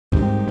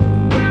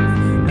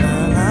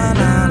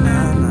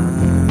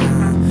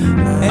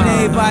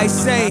everybody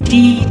say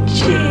DJ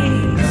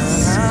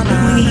Squeeze.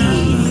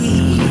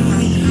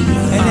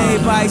 And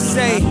everybody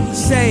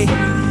say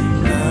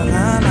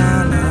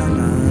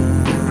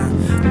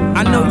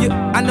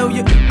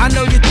I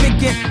know you're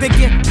thinking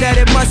that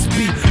it must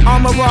be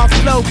Armor All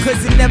flow, cause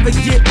it never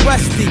get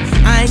rusty.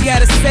 I ain't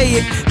gotta say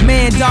it,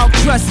 man, dog,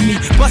 trust me.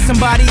 Bust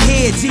somebody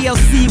head,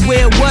 TLC,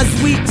 where was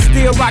we?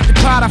 Still rock the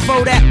Prada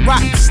for that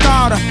rock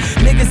starter.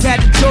 Niggas had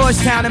the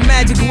Georgetown and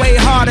Magic way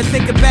harder.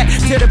 Thinking back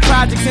to the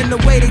projects and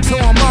the way they tore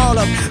them all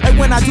up. Like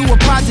when I do a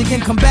project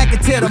and come back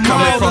and tear them all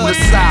up. Coming from the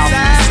south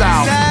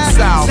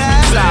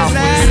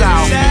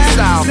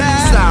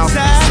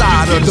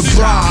side of the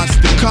bras,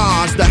 the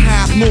cars, the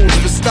half moons,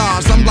 the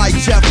stars. I'm like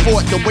Jeff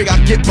Fort, the way I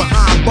get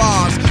behind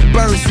bars.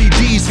 Burn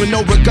CDs with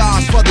no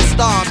regards for the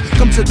stars.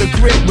 Come to the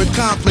crib with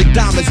conflict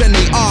diamonds and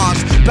they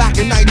R's. Back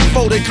in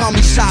 94 they call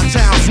me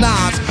Chi-Town's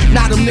Nas.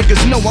 Now them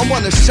niggas know I'm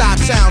one of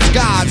Chi-Town's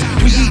gods.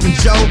 We eatin'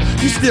 Joe,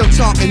 you still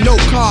talking no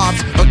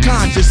carbs. A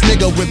conscious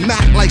nigga with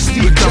Mac like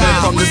Steve Jobs.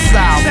 Coming from the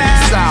south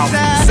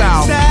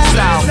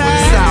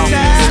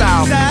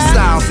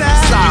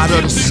side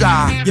of the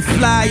shy. Your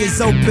fly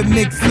is open,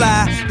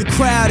 McFly. The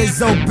crowd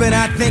is open,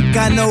 I think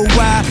I know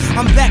why.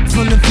 I'm back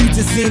from the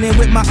future, seen it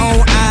with my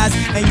own eyes.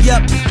 And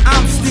yup,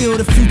 I'm still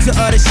the future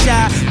of the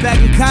shy. Back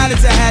in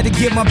college, I had to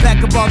get my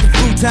back up off the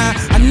futon.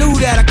 I knew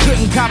that I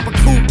couldn't cop a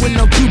coupe with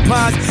no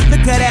coupons.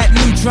 Look at that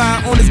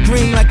neutron on his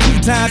green like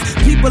croutons.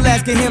 People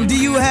asking him, do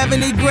you have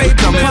any great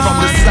coming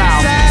from the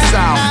south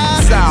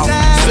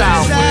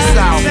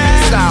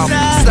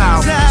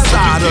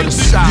side of the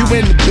shy. You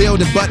in the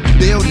building, but the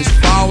building's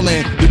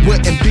falling. You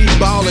wouldn't be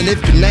ballin'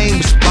 if your name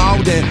was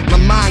Spalding. My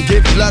mind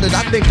get flooded,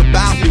 I think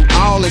about New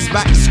Orleans.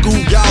 Back to school,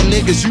 y'all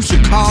niggas, you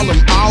should call them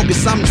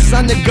August. I'm the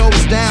sun that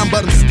goes down,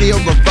 but I'm still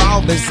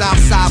revolving.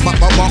 Southside, but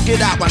I walk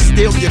it out while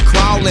still you're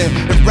crawling.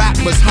 If rap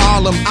was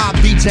Harlem,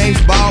 I'd be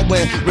James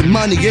Baldwin. With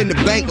money in the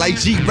bank like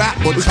G-Rap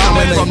or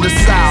coming from the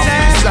south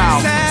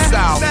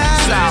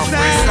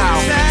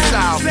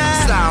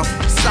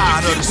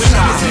side of the side.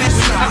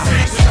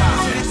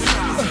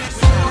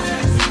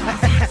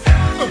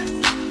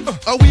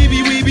 A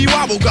weeby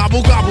wobble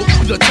gobble gobble.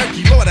 I'm the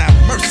turkey, Lord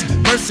have mercy,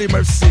 mercy,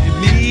 mercy to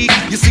me.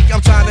 You see,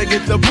 I'm trying to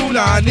get the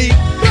Punani,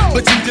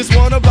 but you just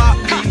wanna bop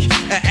me.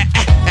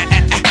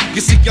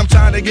 You see, I'm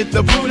trying to get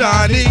the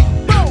Punani,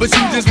 but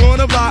you just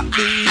wanna bop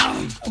me.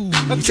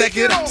 Check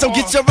it out. So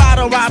get your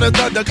rider,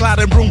 thundercloud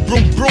and broom,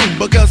 broom, broom.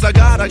 Because I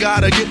gotta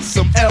get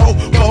some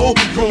elbow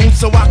room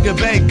so I can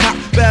Bangkok.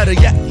 Better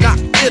yet, not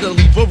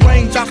Italy. But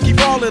raindrops keep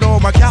falling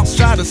on my couch,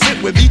 try to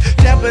sit with me.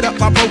 Damping up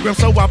my program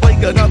so I play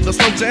another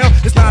slow jam.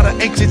 It's not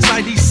an ancient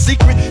Chinese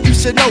secret, you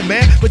should know,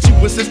 man. But you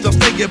insist on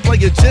staying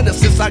playing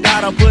Genesis. I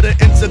gotta put it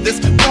into this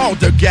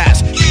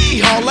balderdash.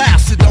 Yeehaw,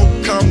 last,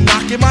 don't come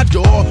knocking my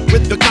door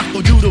with the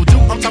cockle-doodle-doo.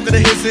 I'm talking to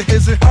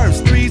his and hers,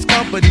 three's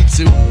company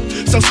too.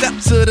 So step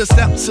to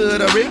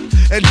the rear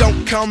and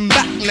don't come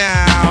back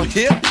now.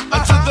 Here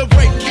until the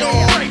break,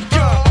 y'all.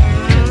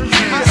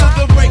 Until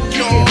the break,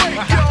 y'all.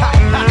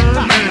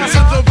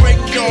 Until the break,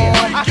 y'all.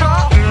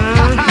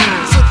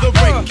 Until the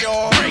break,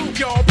 y'all.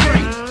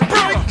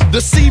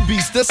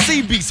 The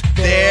CBs,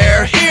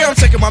 they're here. I'm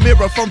taking my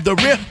mirror from the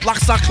rear.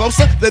 Locks are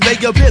closer than they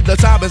appear. The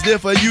time is near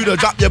for you to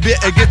drop your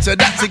bit and get your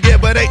nuts again,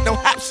 but ain't no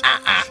house.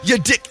 Your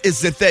dick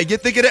isn't there. You're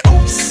thinking that,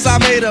 oops, I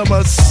made a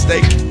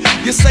mistake.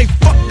 You say,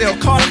 fuck Del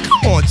Carter,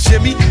 come on,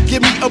 Jimmy.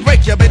 Give me a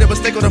break. You made a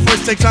mistake on the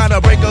first take, trying to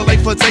break a leg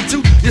for take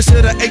two. You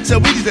should've ate your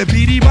Wheaties and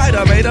PD might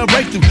have made a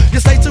breakthrough. You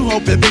stay too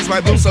hoping things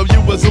might bloom, so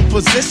you was in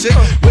position.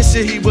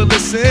 Wishing he would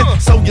listen,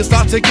 so you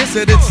start to kiss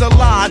it. It's a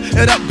lie,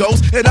 and up goes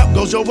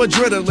your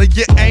adrenaline.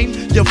 You aim,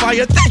 you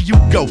fire, there you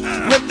go.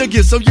 With the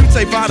gear, so you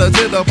take fighters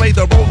in the play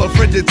the role of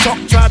friend and talk.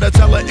 Try to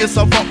tell her it's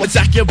a fault, but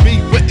Jack your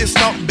B with his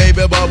stomp,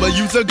 baby, bubba.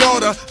 You's a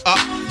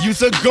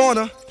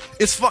goner.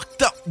 It's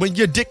fucked up when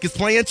your dick is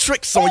playing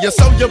tricks on you.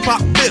 So you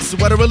pop this,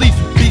 what a relief.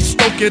 Be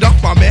stoke it up,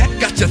 my man.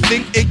 Got your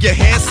thing in your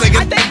hand singing.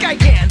 I think I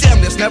can.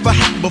 Damn, this never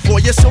happened before.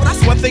 Yeah, so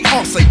that's one thing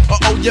I'll say.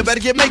 Uh-oh, you better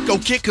get Mako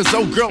kid, cause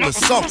old girl is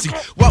salty.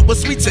 What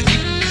was sweet to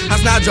eat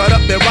has now dried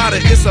up and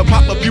rotted. It's a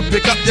pop-up, you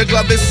pick up your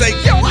glove and say,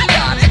 yo, I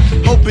got it.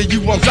 Hoping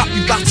you won't drop,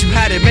 you thought you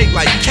had it made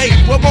like cake.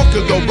 What more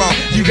could go wrong?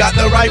 You got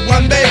the right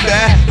one, baby.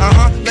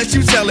 Let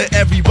you tell it,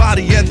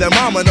 everybody and their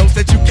mama knows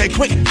that you can't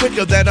quit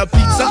quicker than a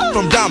pizza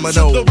from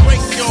Domino's. The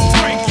break, y'all.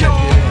 Break,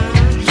 y'all.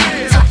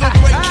 The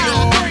break,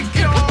 y'all. The break,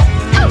 y'all.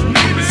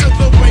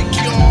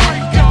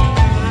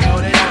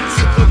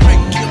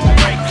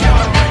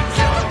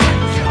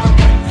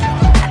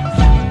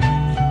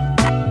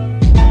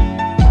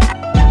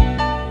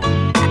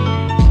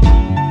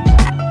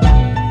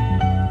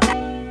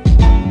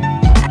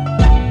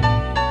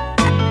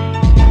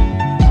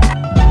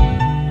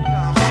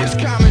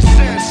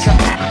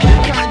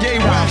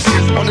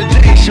 On the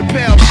Dave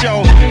Chappelle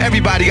show,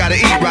 everybody gotta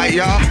eat, right,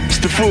 y'all? It's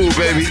the food,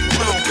 baby.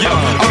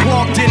 I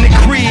walked in the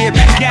crib,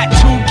 got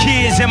 2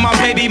 kids and my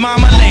baby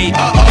mama late.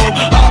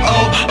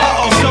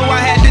 So I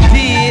had to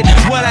did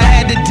what I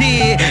had to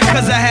did,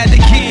 cause I had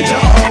the kids.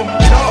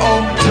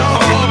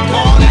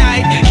 All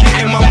night,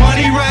 getting my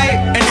money right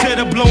until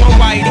the blue and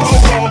white.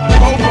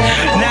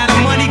 Now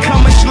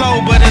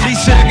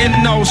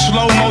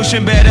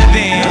motion better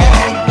than.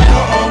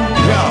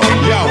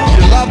 Yo,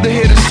 you love to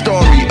hear the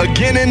story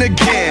again and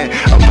again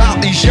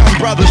about these young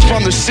brothers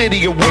from the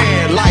city of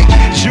Wynn. Like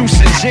juice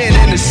and gin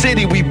in the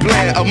city we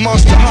blend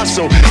amongst the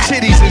hustle,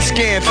 titties and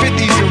scan,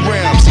 50s and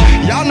rims.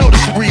 Y'all know the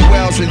spree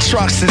wells and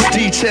trucks is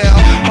detail.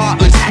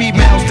 Heartless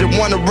females that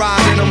wanna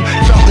ride in them.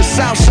 Felt the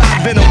south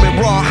side venom and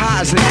raw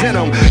highs and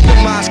denim. The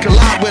minds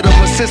collide with them,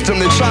 a system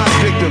that tries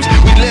victims.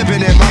 We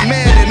living in, my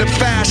man in the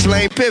fast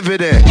lane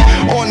pivoting.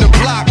 On the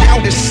block,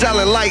 out is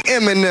selling like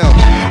Eminem.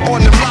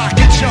 On the block,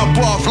 you jump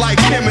off like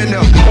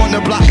Eminem. On the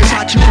block, it's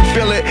hot, you can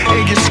feel it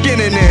and get skin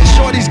in there.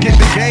 Shorties get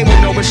the game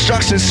with no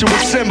instructions to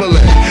assemble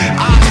it.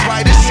 Eyes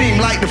right, it seem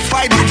like the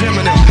fight is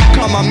dimming.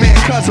 Call my man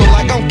cousin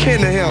like I'm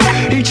kin to him.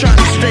 He trying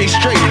to stay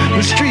straight,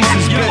 the streets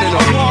is bending him.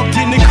 I walked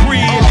in the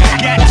crib,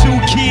 got 2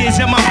 kids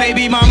and my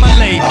baby mama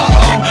late.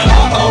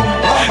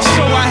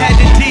 So I had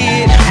to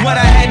did what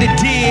I had to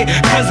did,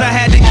 cause I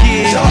had the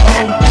kids.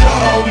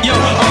 Yo,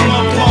 I'm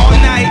up all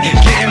night,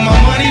 getting my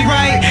money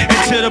right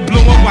into the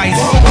blue and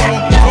whites.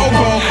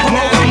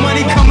 Now the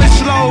money coming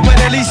slow, but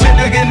at least a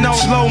nigga know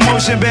slow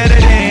motion better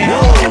than.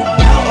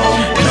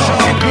 It's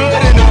all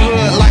good in the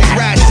hood like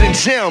rats and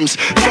gems,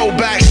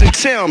 throwbacks and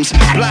Timbs,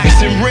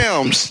 blacks and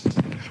rims.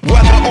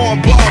 Whether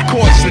on ball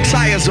courts, the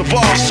tires of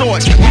all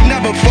sorts, we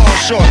never fall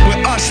short.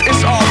 With us,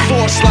 it's all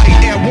force like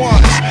Air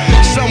Ones.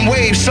 Some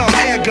waves, some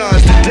air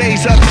guns. The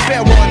days of the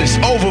fair one is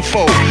over,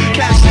 folk.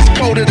 Cast is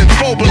colder than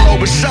four below,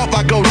 but self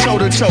I go toe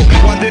to toe.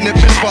 Wondering if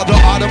it's for the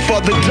art or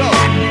for the dough.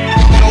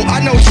 Though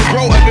I know to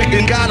grow up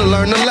and gotta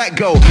learn to let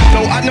go.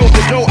 Though I know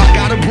the dough I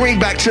gotta bring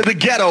back to the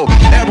ghetto.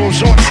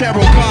 Arrows on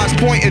tarot cards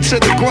pointing to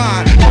the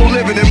grind. No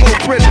living in more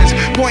prisons,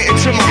 pointing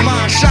to my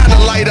mind. Shine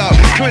the light up,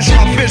 clench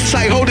my fist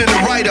tight, holding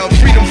it right up.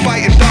 Freedom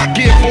fighting dark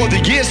gear for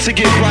the years to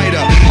get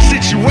brighter.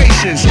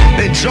 Situations,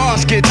 then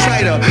jaws get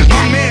tighter.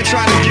 My man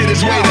trying to get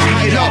his way to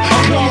hide up.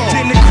 I walked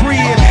in the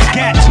crib,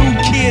 got 2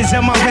 kids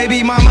and my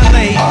baby mama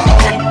late.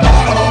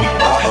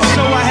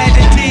 So I had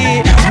to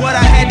did what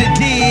I had to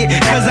did,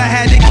 cause I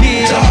had the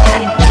kids. I'm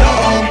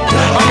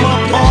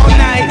up all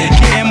night,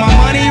 getting my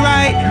money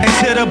right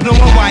into the blue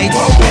and whites.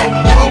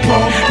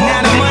 Now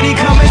the money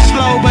coming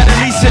slow, but at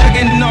least I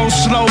can know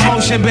slow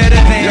motion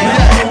better than.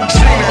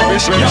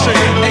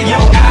 Hey yo,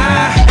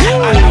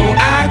 I know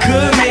I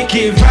could make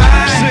it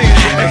right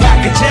if I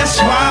could just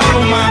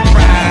swallow my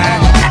pride.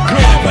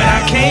 But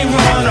I can't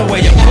run away,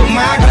 you put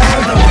my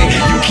ground away.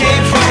 You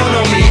can't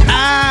follow me,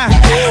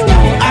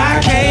 I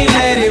can't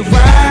let it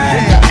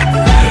ride.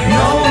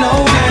 No,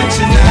 not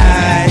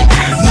tonight.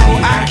 No,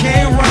 I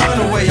can't run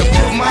away, you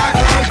put my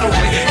ground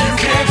away. You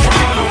can't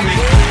follow me.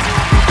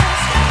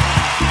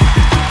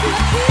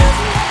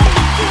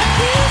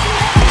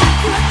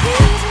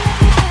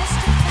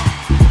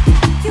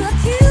 You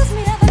accuse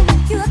me of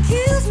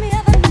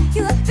it.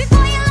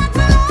 Before you lock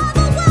me all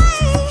the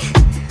way.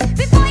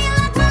 Before you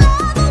lock me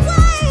all the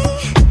way.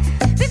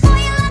 Before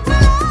you lock me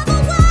all the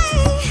way.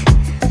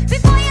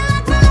 Before you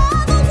lock me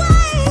all the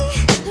way.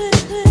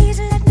 Please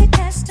let me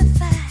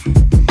testify.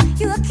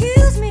 You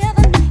accuse me of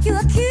it. You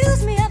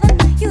accuse me of it.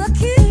 You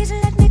accuse.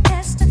 Let me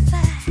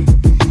testify.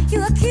 You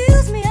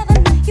accuse me of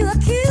it. You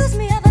accuse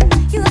me of it.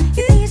 You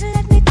accuse.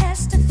 Let me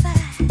testify.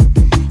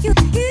 You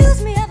accuse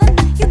me of it.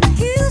 You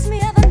accuse me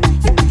of it.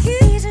 You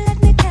accuse. Let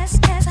me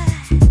testify.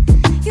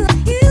 You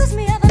accuse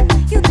me of it.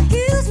 You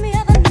accuse me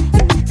of it.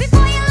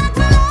 Before you lock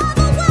me all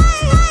the way.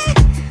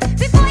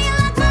 Before you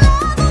lock me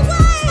all the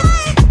way.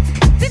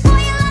 Before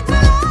you lock me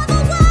all the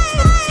way.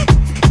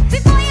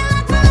 Before you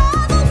lock me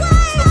all the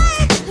way.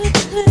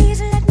 Please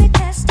let me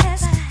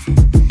testify.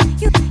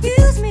 You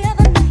accuse me of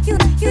it. You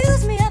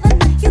accuse me of it.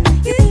 You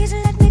accuse.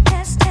 Let me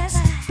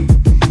testify.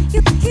 You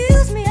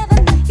accuse me of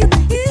it. You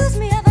accuse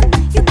me of it.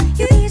 You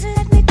accuse.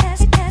 Let me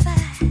testify.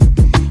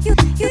 You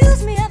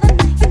accuse me of it.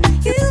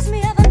 You accuse me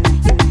of it.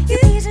 You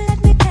accuse. Let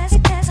me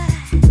testify.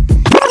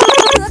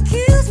 You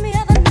accuse me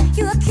of it.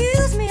 You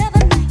accuse me of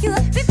it. You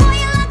before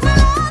you lock me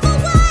all the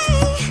way.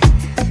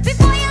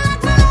 Before you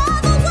lock me all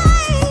the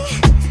way.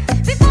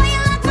 Before you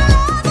lock me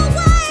all the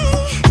way.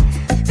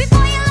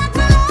 Before you lock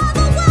me all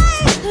the way.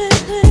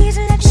 Please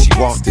let me. She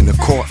walked in the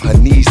court, her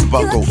knees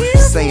buckled,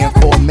 saying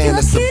for a man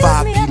to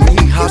survive, he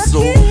need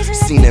hustle.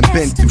 Seen and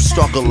been through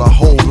struggle her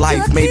whole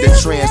life, made the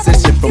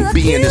transition from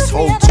being his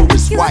hoe to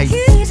his wife.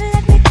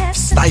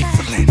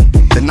 Stifling.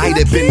 The night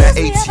had been the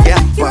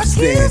ATF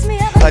bustin'.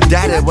 Her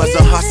daddy was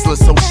a hustler,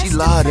 so she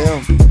loved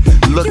him.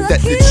 Looked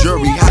at the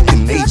jury, how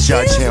can they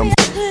judge him?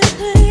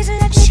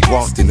 She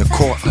walked in the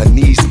court, her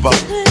knees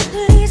buckled.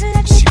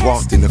 She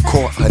walked in the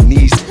court, her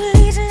knees.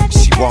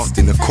 She walked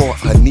in the court,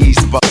 her knees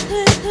buckled.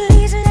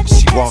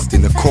 She walked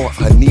in the court,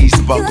 her knees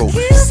buckled,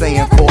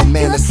 saying for a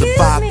man to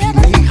survive, he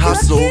need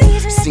hustle.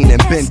 Seen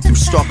and been through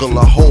struggle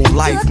her whole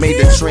life, made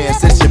the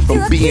transition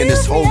from being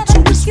his hoe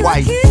to his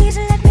wife.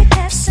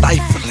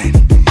 Stifling.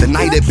 The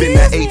night had been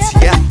the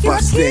ATF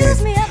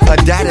bustin'. Her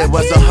daddy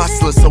was a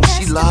hustler, so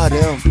she loved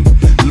him.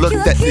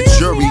 Looked at the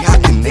jury, how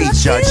can they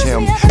judge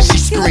him? She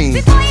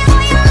screamed.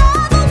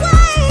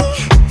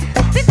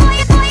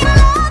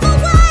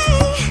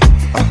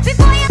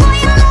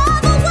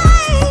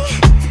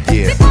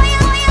 Yeah.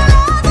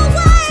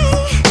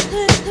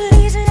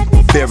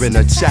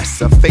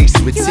 chest, her face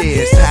with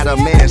tears, had a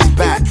man's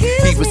back.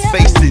 He was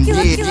facing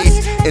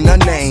years in her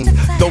name,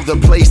 though the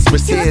place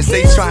was his.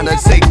 They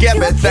tryna take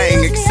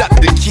everything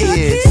except the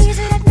kids.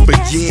 For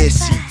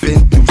years she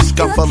been through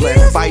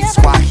scuffling fights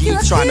while he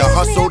tryna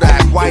hustle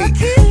that white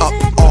up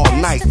all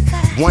night,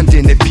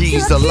 wondering if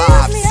he's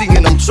alive.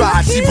 Seeing him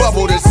try, she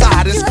bubbled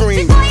inside and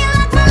screamed.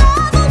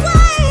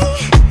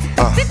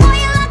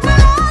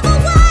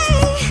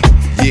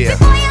 Yeah.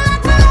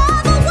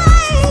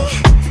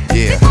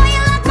 Yeah.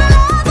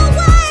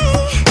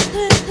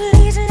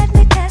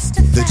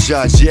 The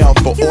judge yelled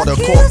for order,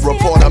 court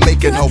reporter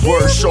making her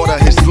words shorter.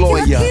 His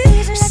lawyer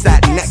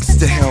sat next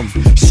to him.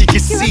 She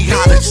could see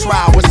how the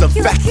trial was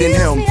affecting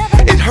him.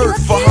 It hurt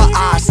for her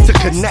eyes to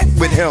connect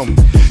with him.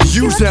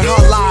 Using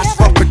her lies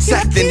for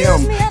protecting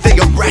him. They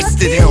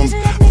arrested him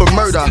for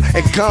murder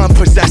and gun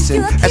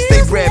possession. As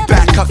they read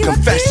back her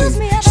confession,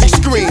 she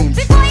screamed.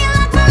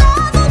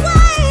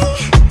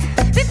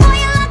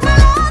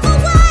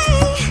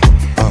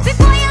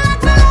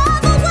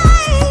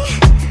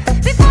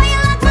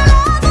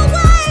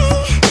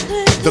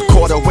 The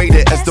court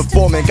awaited as the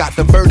foreman got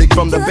the verdict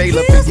from the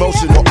bailiff.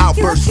 Emotional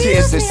outbursts,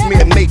 tears, and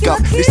smeared makeup.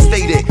 It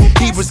stated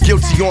he was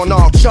guilty on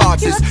all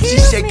charges. She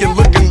shaking,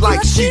 looking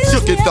like she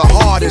took it the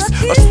hardest.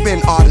 A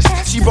spin artist,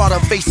 she brought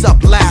her face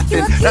up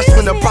laughing. That's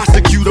when the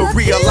prosecutor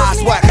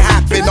realized what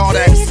happened. All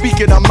that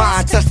speaking her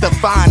mind,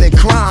 testifying and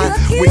crying.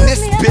 When this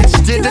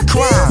bitch did the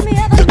crime,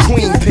 the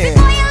queen pen.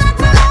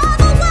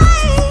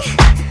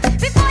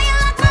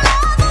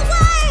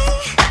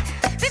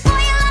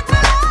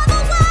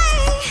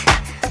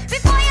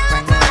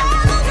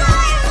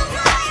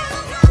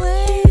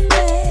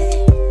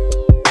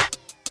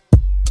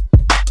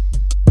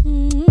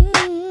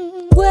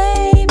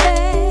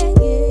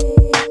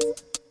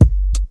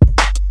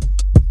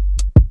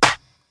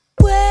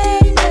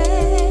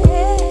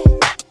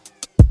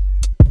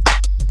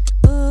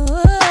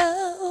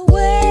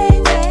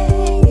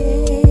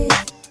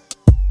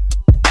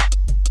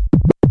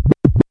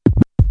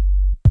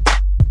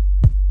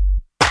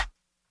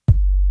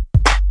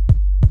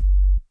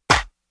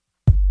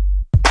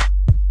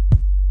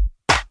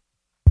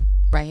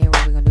 Right here,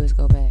 what we're gonna do is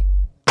go back.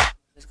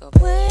 Let's go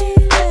back.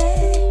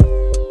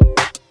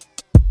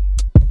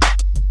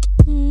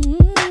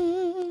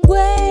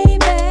 Way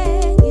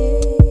back, yeah.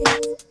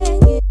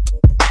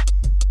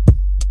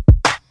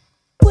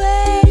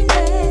 Way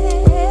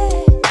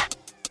back.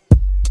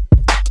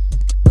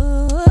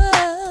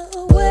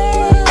 Oh, way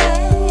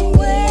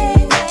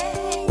back,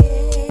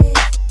 yeah.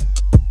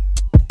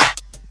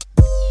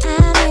 I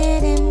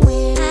met him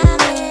when a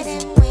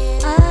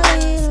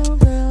little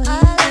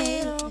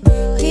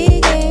girl.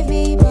 He gave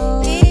me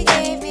both.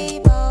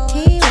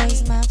 He was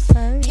my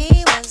first.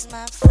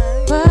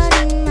 But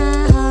in my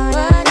heart,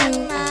 I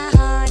knew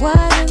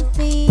wasn't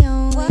the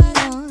only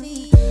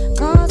one.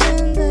 'Cause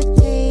when the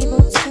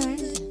tables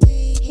turned,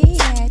 he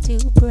had to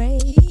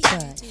break.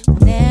 But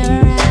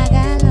whenever I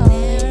got low,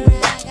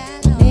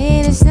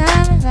 needed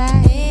some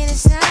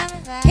advice.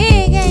 He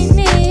gave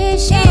me his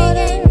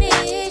shoulder.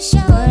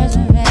 Words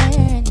were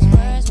very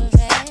nice.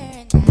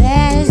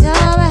 That is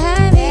all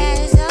behind me.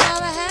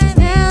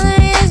 Now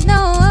there is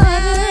no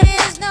other.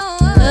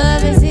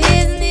 Love is his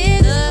and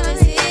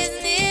his.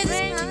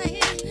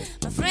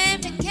 My friend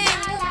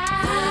became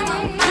love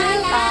of my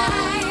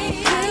life.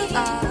 You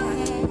are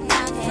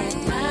my friend.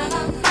 Love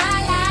of my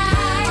life.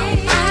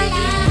 Love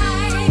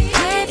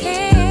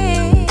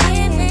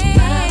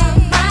of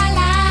my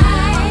life.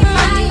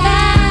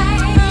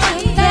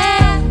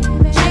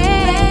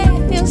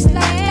 Feels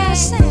like I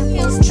said,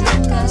 feels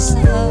like I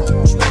said.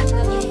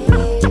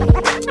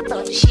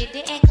 But the shit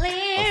didn't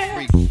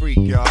clear. A freak,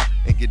 y'all,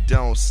 and you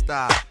don't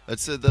stop.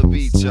 To the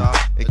beat, y'all,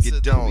 and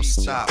you don't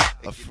stop.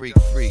 A freak.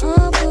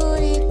 Or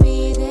could it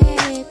be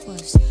that it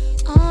was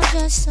all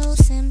just so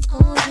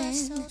simple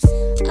then?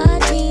 A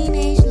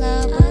teenage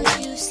love, but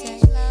you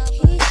said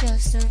he's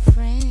just a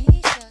friend.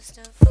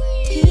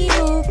 He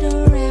moved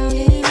around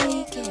and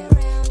we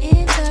kept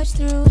in touch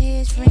through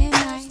his friend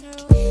Mike.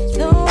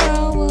 The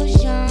world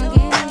was young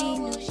and we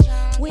knew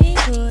we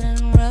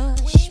couldn't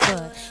rush.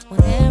 But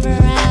whenever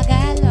I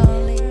got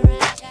lonely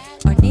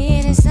or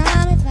needed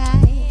some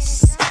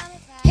advice,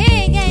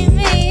 he gave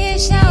me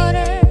his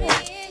shoulder.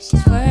 His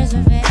words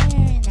were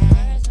very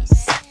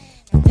nice.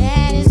 But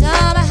that is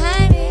all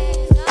behind me.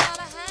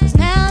 'Cause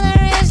now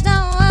there is no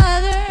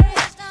other.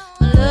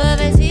 Love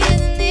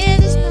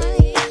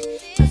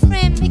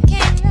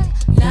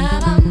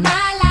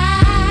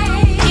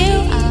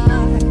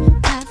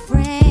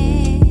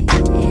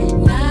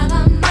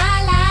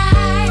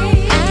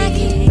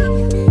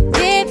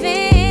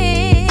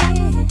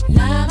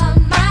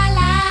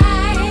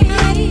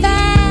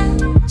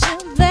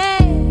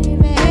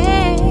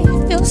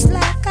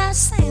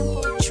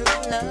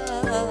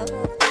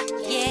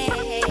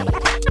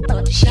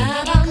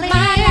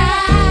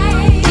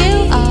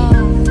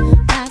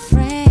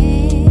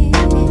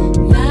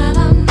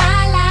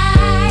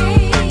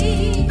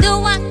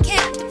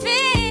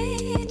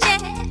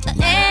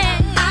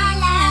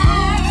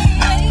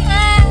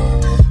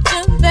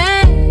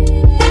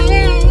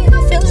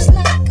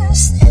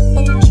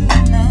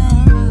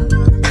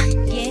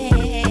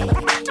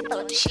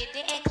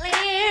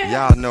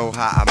Y'all know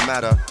how I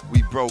met her.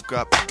 We broke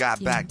up,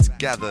 got back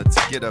together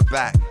to get her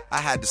back. I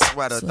had the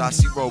sweater, thought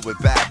she rolled with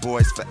bad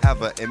boys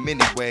forever. In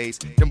many ways,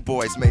 them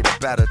boys made her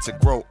better. To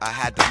grow, I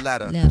had to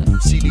let her.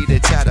 She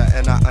needed cheddar,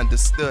 and I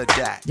understood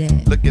that.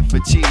 Looking for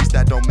cheese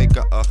that don't make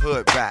her a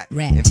hood rat.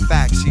 In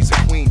fact, she's a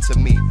queen to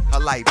me. Her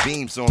light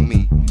beams on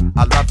me.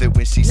 I love it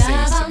when she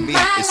sings to me.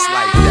 It's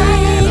like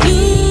that.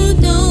 You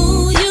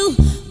know you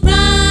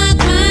rock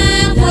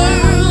my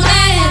world,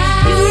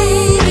 and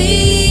you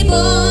be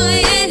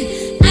boy, and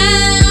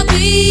I'll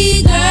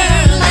be girl,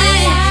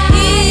 and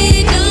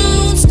it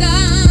don't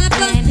stop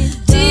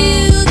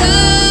till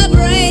the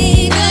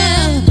break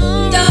of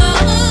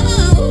dawn.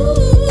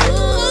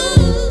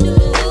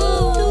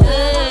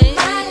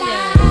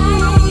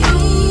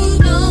 You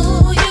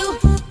know you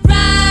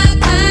rock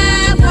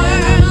my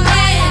world,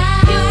 and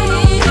you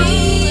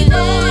be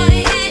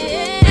boy, and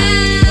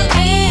I'll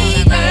be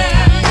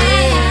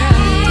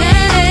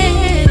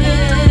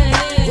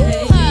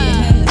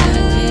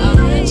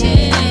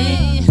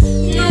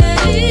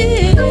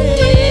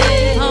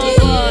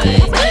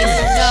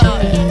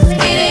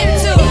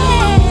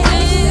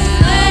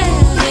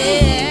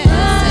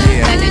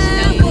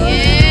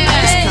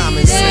It's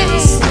common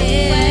sense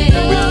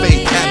with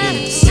Faith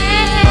Evans.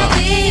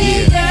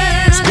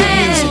 It's good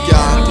music,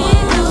 y'all.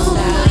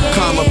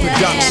 Karma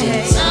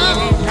Productions.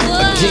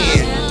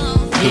 Again,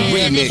 the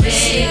remix.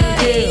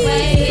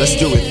 Let's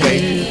do it,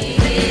 baby.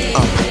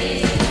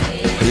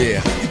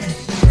 Yeah.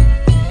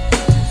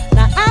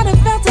 Now I done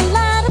felt a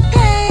lot of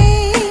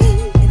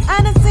pain, and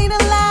I done seen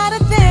a lot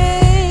of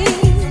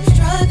things. From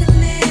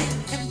struggling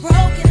and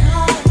broken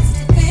hearts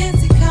to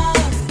fancy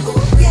cars,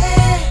 ooh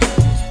yeah.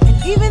 And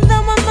even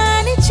though my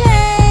money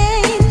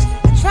changed,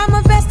 I try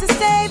my best to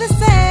stay the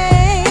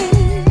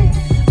same.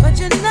 But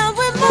you know,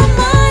 with more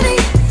money,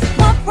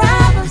 more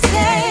problems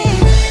came.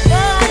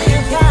 Lord,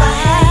 if I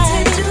had to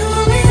do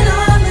it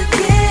all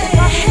again, if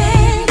I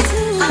had to,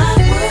 I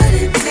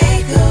wouldn't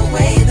take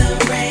away the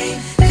rain,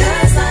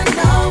 'cause I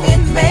know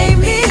it made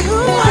me who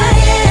I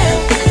am.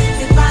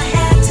 If I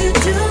had to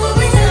do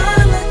it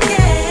all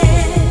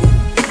again,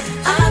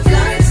 I've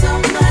learned so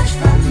much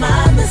from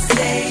my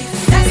mistakes.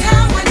 That's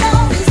how I know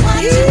he's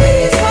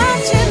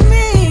watching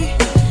me.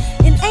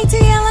 In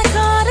ATL I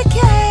caught a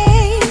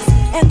case,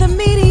 and the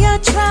media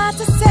tried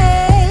to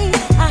say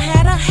I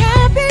had a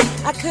habit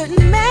I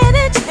couldn't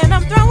manage, and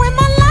I'm throwing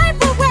my life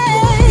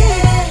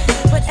away.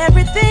 But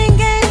everything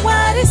ain't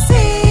what it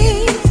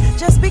seems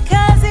just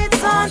because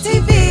it's on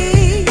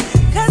TV.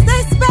 'Cause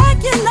they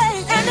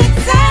speculate and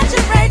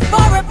exaggerate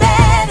for a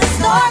better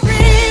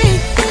story.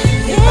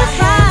 If I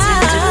had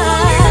to do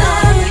it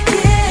all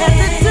again,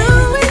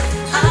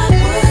 I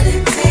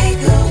wouldn't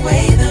take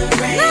away the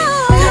rain,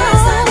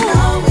 'cause I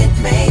know it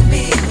made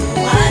me who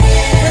I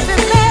am.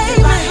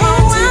 If I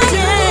had to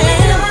do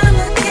it all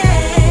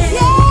again,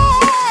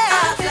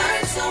 I've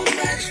learned so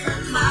much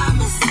from my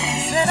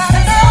mistakes. And I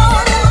know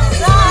I'm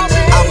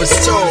sorry. I was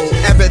told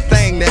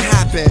everything that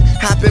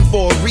happened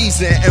for a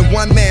reason, and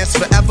one man's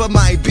forever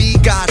might be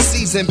God's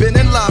season. Been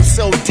in love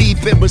so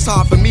deep it was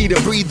hard for me to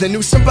breathe. And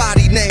knew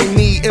somebody named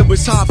me, it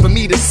was hard for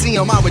me to see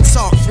him. I would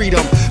talk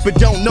freedom, but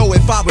don't know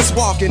if I was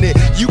walking it.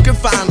 You can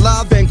find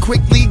love and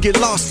quickly get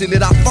lost in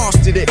it. I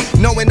fostered it,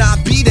 knowing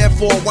I'd be there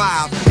for a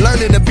while,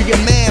 learning to be a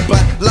man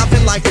but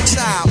loving like a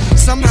child.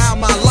 Somehow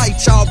my light,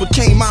 y'all,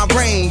 became my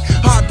rain.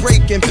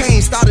 Heartbreak and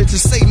pain started to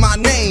say my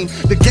name.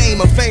 The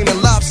game of fame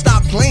and love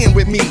stopped playing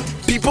with me.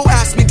 People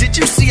ask me, did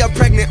you see her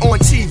pregnant on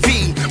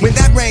TV? When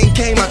that rain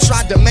came, I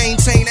tried to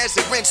maintain as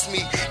it rinsed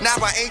me. Now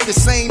I ain't the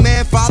same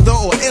man, father,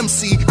 or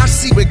MC. I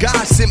see where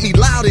God sent me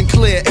loud and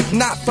clear. If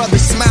not for the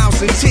smiles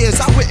and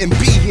tears, I wouldn't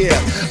be here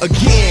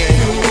again.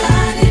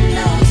 Nobody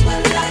knows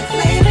what life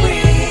may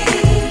bring.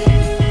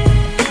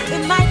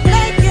 It might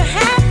make you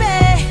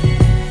happy,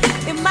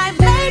 it might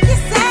make you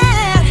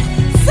sad.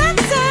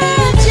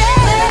 Sometimes,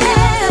 yeah,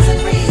 there's a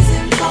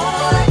reason for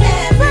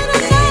everything. But I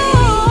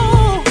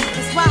know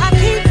that's why I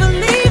keep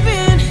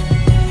believing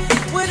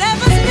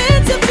whatever's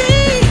meant to be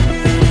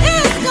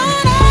is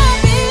gonna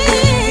be.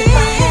 If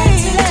I had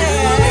to do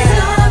it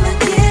all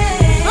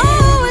again,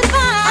 oh, if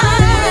I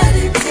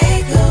wouldn't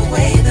take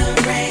away the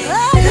rain,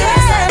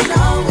 'cause I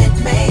know it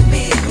made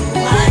me who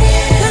I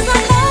am. 'Cause I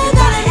know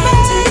that it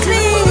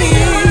made me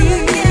all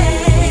again.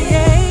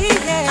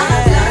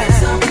 I've learned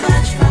so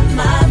much from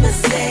my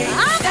mistakes.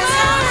 That's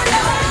how I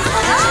know.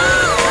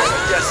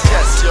 Yes,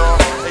 yes, y'all,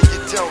 and you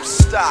don't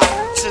stop.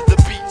 To the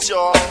beat,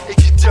 y'all, and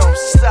you don't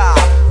stop.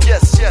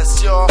 Yes, yes,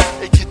 y'all,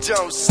 and you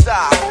don't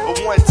stop. A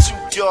 1,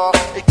 2, y'all,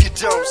 and you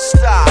don't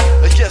stop.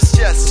 Yes,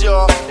 yes,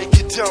 y'all, and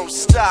you don't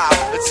stop.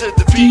 To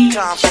the beat,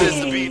 confidence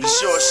to be the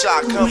short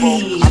shot. Come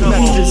on, I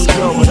met this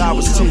girl when I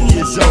was 10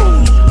 years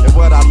old, and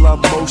what I love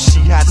most, she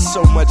had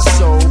so much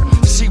soul.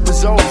 She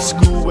was old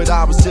school when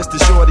I was just a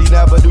shorty,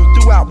 never knew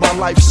throughout my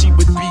life she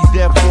would be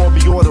there for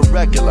me on a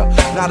regular.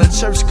 Not a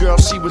church girl,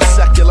 she was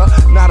secular,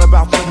 not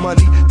about the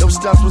money. Those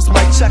stunts was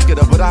my checker,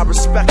 but I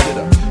respected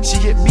her. She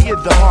hit me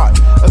in the heart.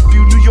 A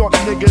few New York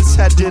niggas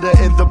had did her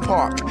in the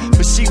park,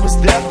 but she was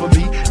there for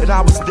me and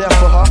I was there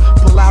for her.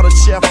 Pull out a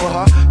chair for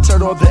her,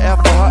 turn on the air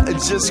for her, and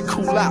just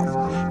cool out.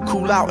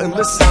 Cool out and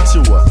listen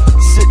to her.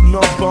 Sitting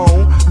on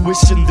bone,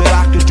 wishing that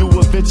I could do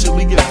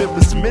eventually. If it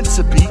was meant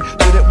to be,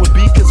 then it would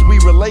be, cause we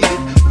related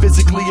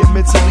physically and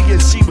mentally,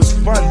 and she was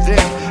fun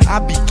then.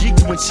 I'd be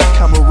geeked when she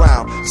come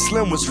around.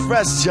 Slim was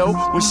fresh, Joe,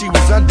 when she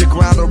was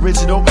underground,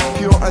 original,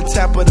 pure,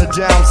 untapped, but a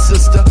down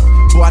sister.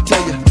 Boy, I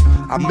tell you,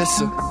 I miss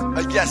her.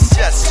 Yes,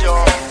 yes,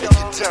 y'all, if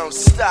you don't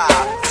stop.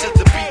 To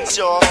the beat,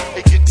 y'all,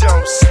 if you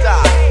don't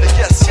stop.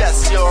 Yes,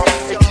 yes, y'all,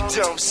 if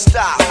you don't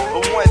stop.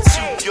 1,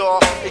 2, y'all,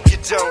 if you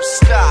don't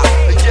stop.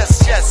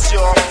 Yes, yes,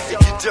 y'all, if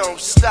you don't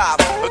stop.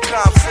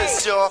 Calm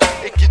sense, y'all,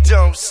 if you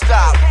don't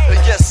stop.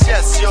 Yes,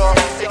 yes, y'all,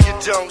 if you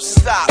don't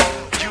stop.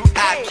 You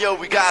act, yo,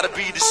 we gotta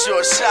be the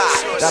short shot.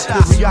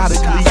 Now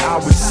periodically I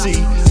would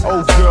see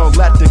old girl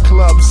at the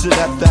club, sit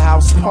at the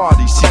house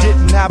party. She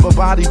didn't have a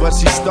body, but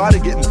she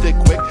started getting thick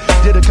quick.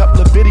 Did a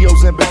couple of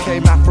videos and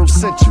became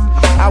Afrocentric.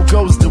 Out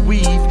goes the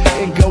weave,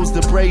 in goes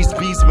the braids,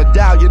 beads,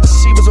 medallion.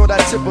 She was on that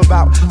tip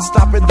about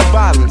stopping the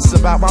violence,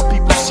 about my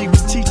people she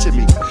was teaching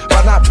me.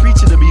 By not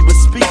preaching to me, but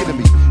speaking to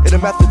me in a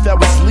method that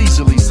was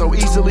leisurely, so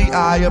easily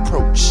I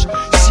approach.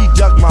 She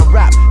dug my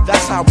rap,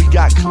 that's how we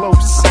got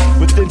close.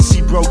 But then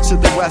she broke to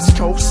the West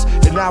Coast,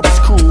 and I was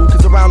cool,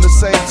 cause around the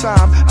same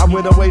time I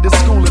went away to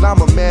school, and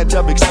I'm a man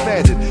dub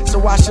expanded. So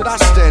why should I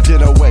stand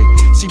in her way?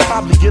 She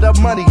probably get up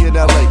money in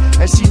LA,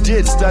 and she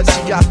did stud,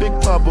 she got big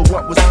pub, but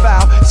what was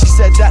foul? She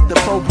said that the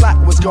pro-black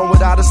was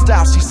going out of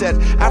style. She said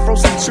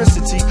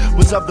Afrocentricity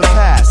was of the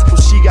past.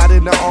 Well, she got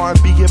into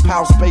R&B,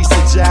 hip-hop, space,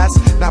 and jazz.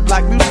 Now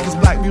black music is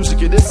black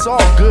music, and it's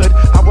all good.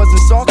 I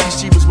wasn't salty,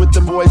 she was with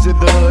the boys in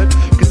the hood,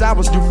 cause I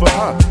was new for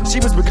her. She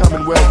was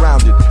becoming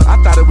well-rounded.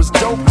 I thought it was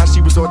dope how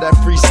she was on that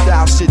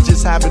freestyle shit,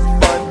 just having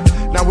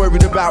fun. Not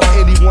worried about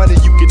anyone,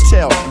 and you can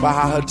tell by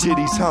how her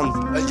titties hung.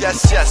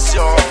 Yes, yes,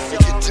 y'all, if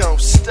you don't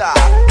stop.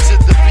 To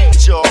the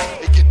beat, y'all,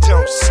 if you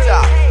don't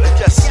stop.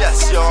 Yes,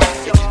 yes, y'all,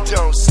 if you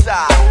don't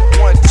stop.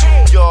 1,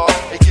 2, y'all,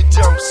 if you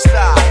don't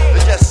stop.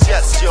 Yes,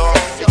 yes, y'all,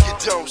 if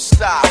you don't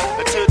stop.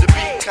 Until the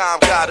beat calm,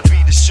 gotta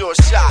be the short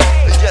shot.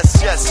 Yes,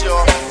 yes,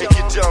 y'all, if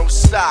you don't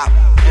stop.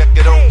 Check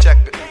it on, check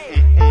it.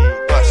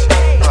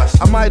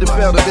 I might have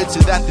failed to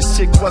mention that this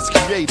chick was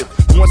creative.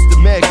 Once the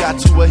man got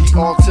to her, he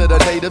altered her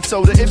native.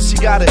 Told her if she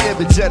got an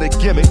image and a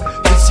gimmick,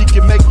 then she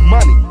can make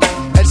money.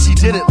 And she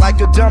did it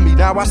like a dummy.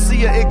 Now I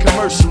see her in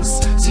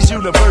commercials. She's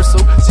universal.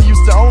 She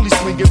used to only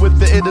swing it with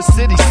the inner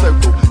city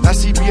circle. Now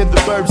she be in the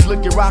burbs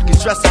looking rockin',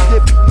 dressing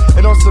hippie.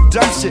 And on some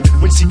dumb shit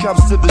when she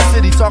comes to the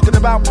city, talking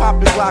about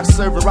popping blocks,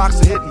 serving rocks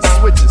and hitting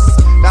switches.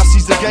 Now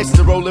she's a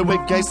gangster rolling with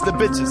gangster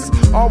bitches.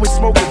 Always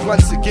smoking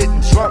blunts and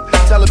getting drunk.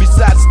 Telling me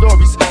sad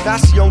stories. Now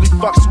she only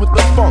fucks with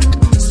the funk.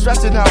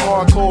 Stressing how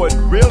hardcore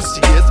and real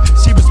she is.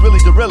 She was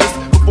really the realest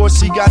before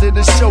she got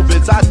into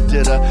showbiz. I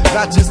did her,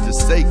 not just to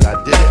say I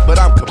did it, but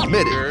I'm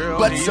committed.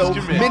 But so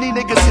many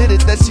niggas hit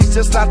it that she's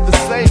just not the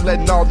same,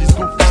 letting all these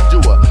goofies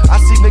do her. I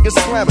see niggas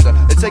slamming her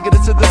and taking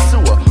it to the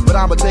sewer, but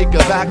I'ma take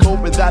her back,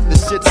 hoping that the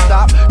shit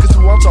stop. Cause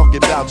who I'm talking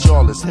about,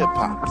 y'all, is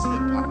hip-hop.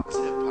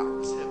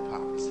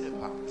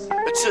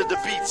 To the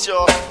beat,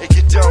 y'all, if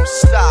you don't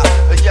stop.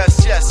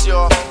 Yes, yes,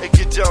 y'all, if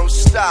you don't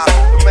stop.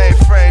 The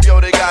mainframe, yo,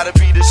 they gotta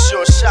be the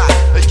short shot.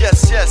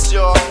 Yes, yes,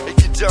 y'all,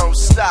 if you don't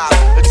stop.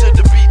 To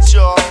the beat,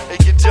 y'all,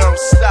 if you don't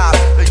stop.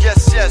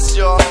 Yes, yes,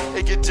 y'all,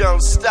 if you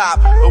don't stop.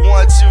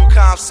 1, 2,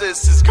 calm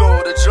sense is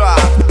going to drop.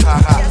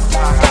 I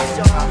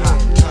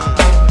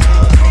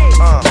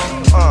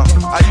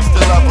used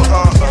to love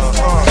her,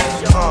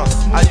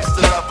 I used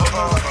to love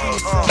her,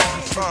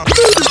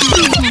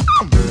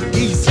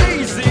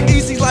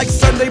 Easy like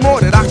Sunday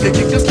morning. I can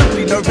kick a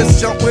stupidly nervous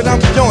jump when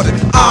I'm yawning.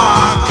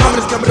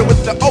 Coming in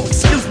with the, oh,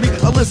 excuse me,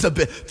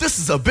 Elizabeth. This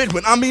is a big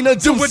one, I mean a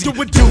doozy. Do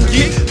it,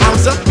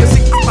 Hauser, you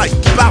see, I like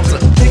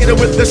Bowser. Kicking it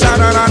with the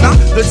shine-on-on,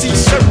 the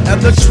t-shirt and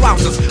the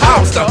trousers.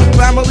 Hauser,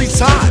 family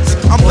ties.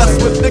 I'm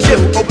blessed with the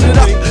gift, open it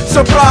up,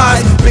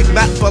 surprise. Big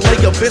Mac filet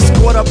of fish,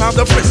 quarter pound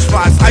of french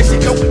fries. Icy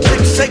go,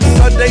 big shake,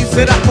 Sundays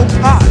and apple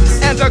pies.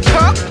 And a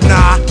cup?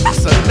 Nah,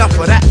 that's enough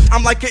of that.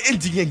 I'm like an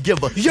Indian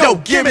giver. Yo,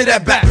 give me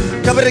that back.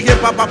 Cover the gift,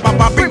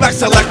 bring back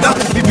selector.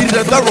 We beat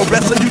the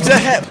thoroughbred, so use your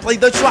head. Play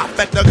the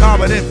trifecta,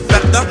 common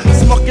infector.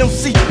 Smoke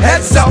MC,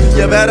 heads up.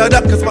 You better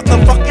duck, cause what the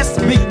fuck is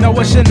me? Now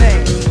what's your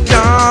name?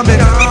 Common,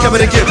 cover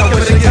the gift, cover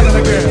the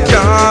gift.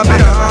 Common,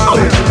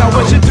 now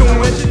what you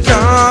doing?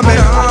 Common,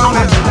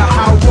 now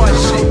how was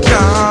she?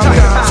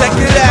 check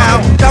it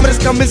out. Common is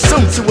coming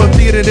soon to a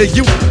theater near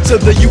you, to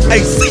the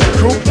UAC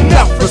crew.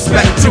 Enough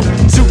respect to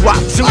I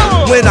do,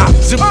 when I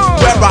do,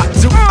 where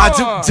I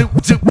do.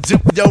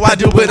 Yo, I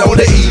do it on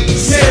the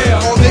east.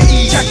 Yeah, on the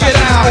east. Check it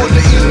out. On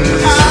the east.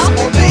 How?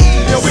 On the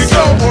east. Here we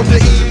go. On the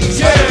east.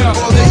 Yeah.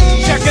 On the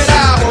east. Check it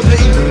out. On the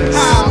east.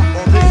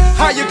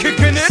 How you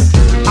kicking it?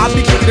 I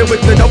be kicking it with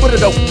the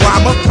dope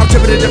rhymer. I'm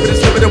tripping it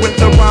with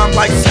the rhyme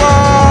like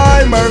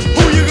Slimer.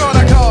 Who you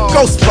gonna call?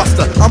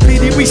 Ghostbuster, I'm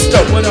PD Weesto.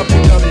 What up,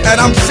 PW? And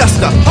I'm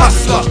just a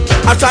hustler.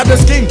 I tried to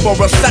scheme for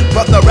a sec,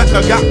 but the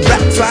record got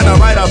wrecked. Trying to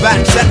write a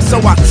back check, so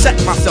I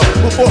checked myself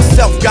before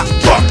self got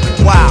fucked.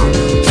 Wow,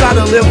 try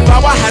to live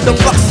how I had to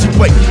flux you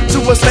way to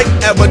a state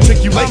and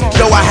matriculate.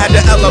 Yo, I had to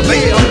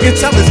elevate. You can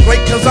tell it's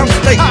great cause I'm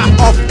straight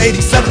off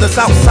 87, the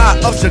south side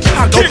of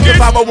Chicago. If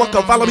 501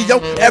 come follow me, yo,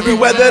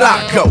 everywhere that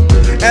I go.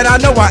 And I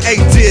know I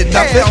ain't did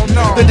nothing.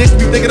 The niggas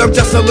be thinking I'm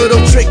just a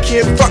little trick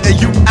kid frontin'.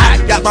 You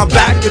act, got my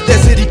back. If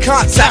there's any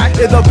contact,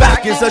 in the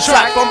back is a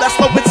track from that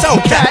slow and toe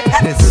cat.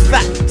 And it's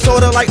fat,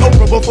 sorta like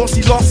Oprah before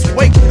she lost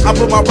weight. I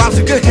put my rhymes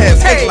in good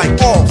hands, hey, like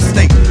all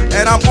state.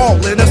 And I'm all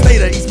in a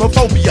state of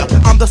eastmophobia.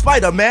 I'm the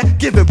Spider-Man,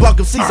 giving Buck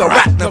MCs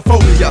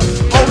arachnophobia.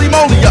 Holy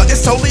moly,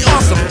 it's totally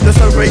awesome. The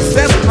survey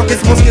says I'm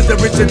getting more skins than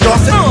Richard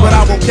Dawson, but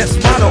I won't catch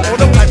mono or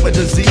no type of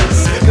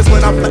disease. Cause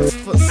when I flex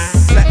for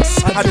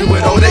sex, I do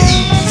it on the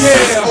E.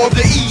 Yeah, on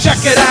the E.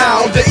 Check it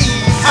out. On the E.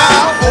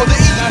 How? On the E.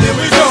 Now here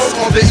we go.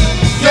 On the E.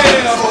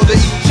 Yeah, on the E.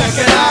 Check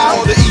it out.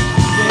 On the E.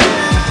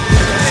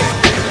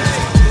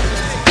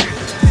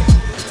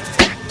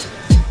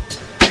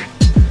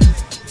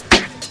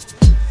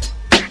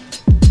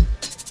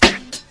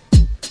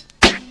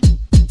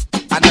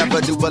 I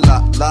never do a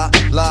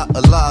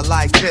la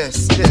like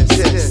this.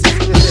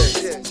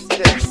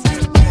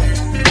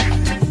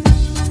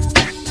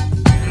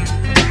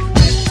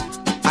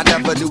 I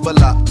never do a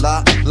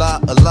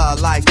la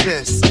like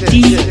this.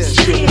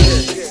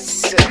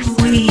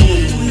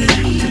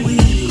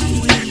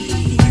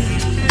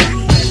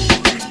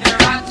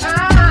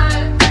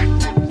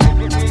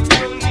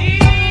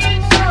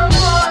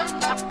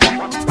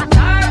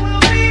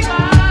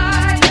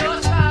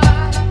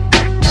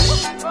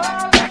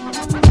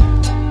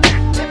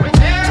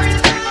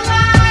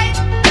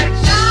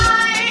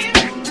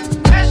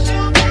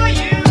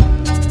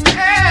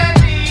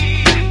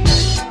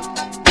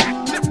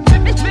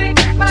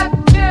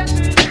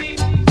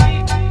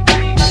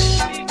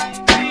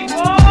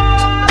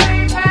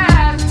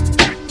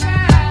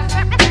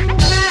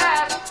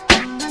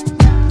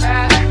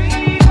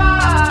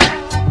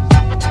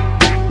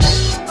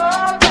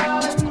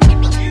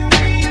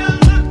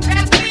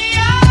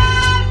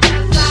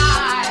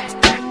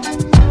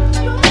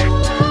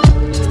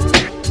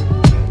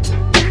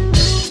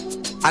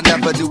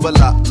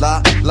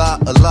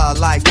 La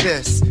like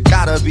this.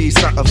 Gotta be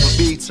something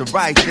for me to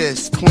write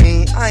this.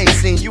 Queen, I ain't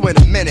seen you in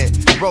a minute.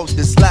 Wrote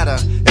this letter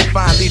and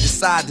finally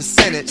decided to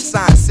send it.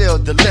 Signed,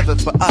 sealed, delivered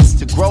for us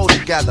to grow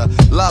together.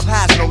 Love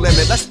has no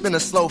limit, let's spin it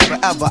slow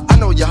forever. I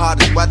know your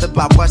heart is weathered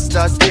by what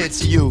studs did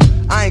to you.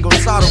 I ain't gon'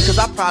 sort them cause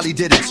I probably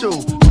did it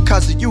too.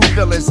 Because of you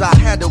feelings I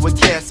handle with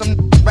care. Some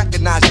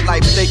recognize your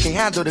life but they can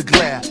handle the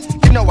glare.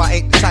 You know I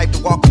ain't the type to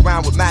walk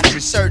around with matching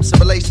shirts. A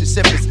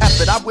relationship is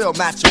effort, I will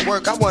match your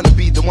work. I wanna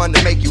be the one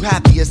to make you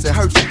happiest and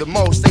hurt you the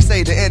most. They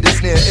say the end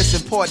is near, it's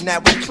important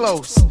that we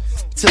close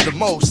to the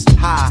most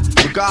high.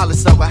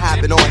 Regardless of what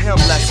happened on him,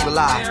 let's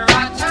rely. There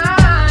are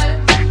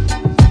times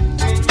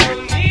when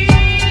you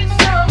need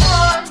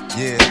someone.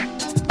 Yeah.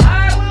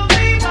 I will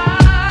be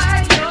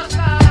by your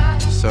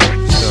side. So.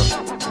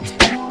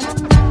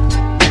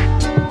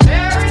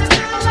 There is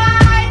a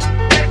light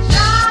that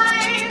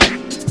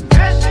shines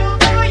special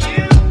for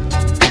you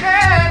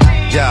and me.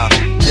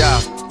 Yeah,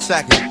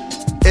 second.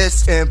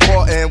 It's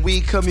important we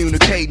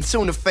communicate and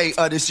tune the fate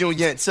of this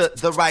union to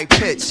the right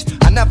pitch.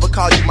 I never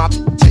call you my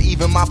to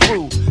even my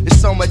boo. There's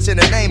so much in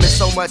the name and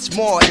so much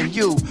more in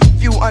you.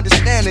 Few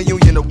understand the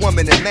union of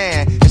woman and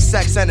man. And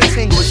sex and a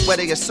tingle is where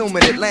they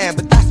assuming it land.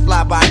 But that's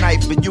fly by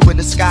night for you in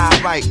the sky,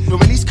 right?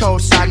 During these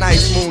cold shy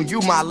nights, moon,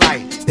 you my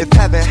light. If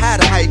heaven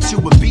had a height, you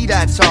would be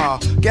that tall.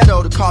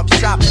 Ghetto the coffee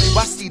shop, you,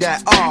 I see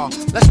that all.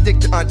 Let's stick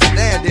to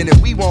understanding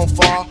and we won't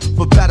fall.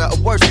 For better or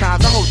worse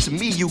times, I hope to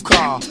me you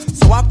call.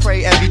 So I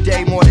pray every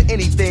day more than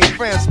anything.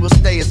 Friends will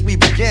stay as we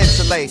begin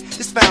to lay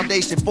this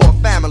foundation for a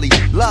family.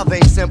 Love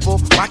ain't simple.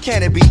 Why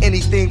can't it be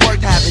anything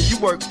worth having you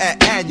work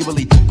at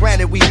annually?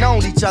 Granted, we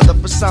known each other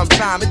for some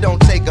time. It don't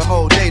take a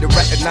whole day to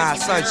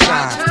recognize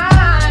sunshine. There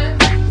are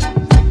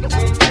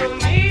times when you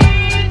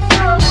need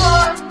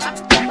someone.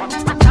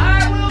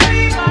 I will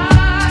be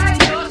by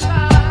your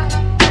side.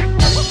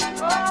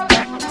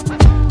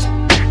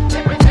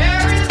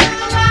 There is a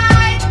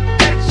light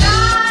that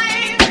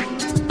shines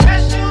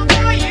special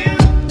for you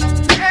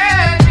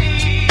and me.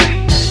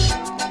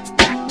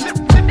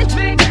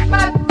 Make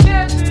my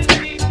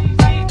destiny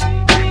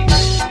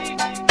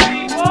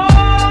before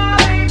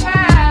we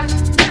pass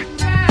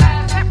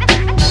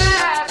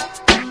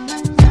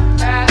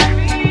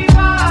me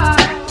by.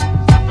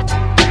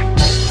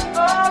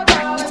 Oh,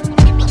 darling,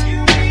 you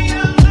need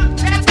to look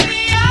at the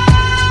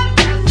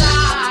other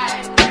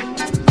side.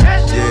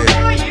 Special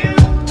for you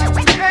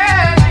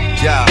and me.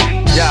 Yeah,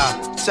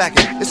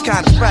 second. It's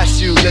kinda fresh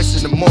you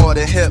listen to more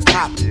than hip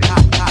hop. In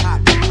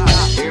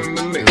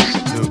the mix.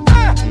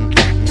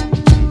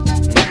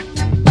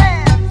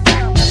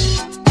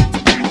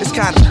 It's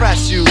kinda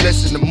fresh you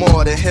listen to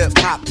more than hip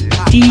hop.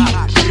 In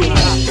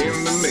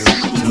the mix.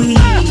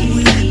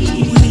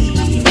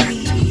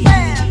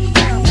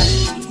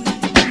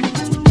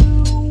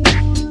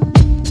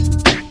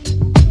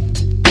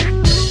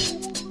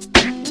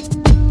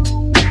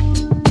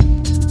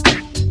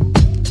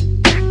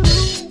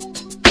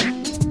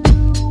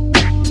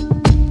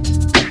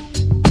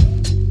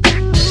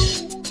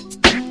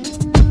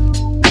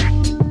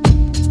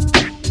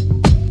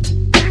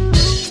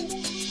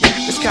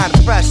 kinda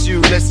fresh,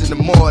 you listen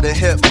to more than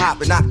hip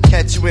hop, and I can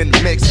catch you in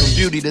the mix from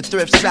beauty to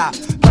thrift shop.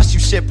 Plus you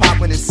shit pop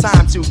when it's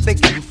time to,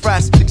 thinking you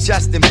fresh,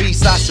 suggesting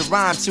beats I should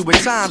rhyme to.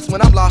 At times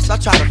when I'm lost, I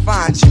try to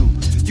find you.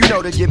 You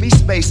know to give me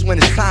space when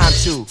it's time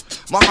to.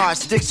 My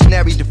heart's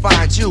dictionary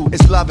defines you.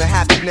 It's love and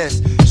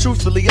happiness.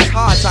 Truthfully, it's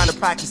hard trying to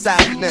practice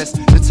happiness.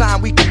 The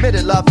time we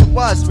committed love, it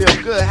was real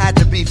good. Had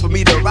to be for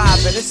me to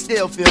arrive, and it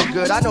still feel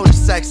good. I know the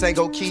sex ain't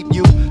gon' keep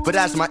you, but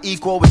as my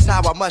equal, it's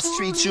how I must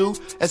treat you.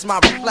 As my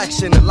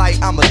reflection of light,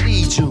 I'ma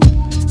lead you.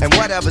 And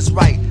whatever's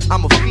right,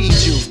 I'ma feed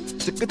you.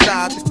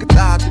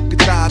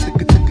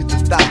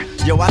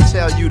 Yo, I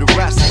tell you the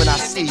rest when I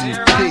see you.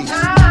 Peace.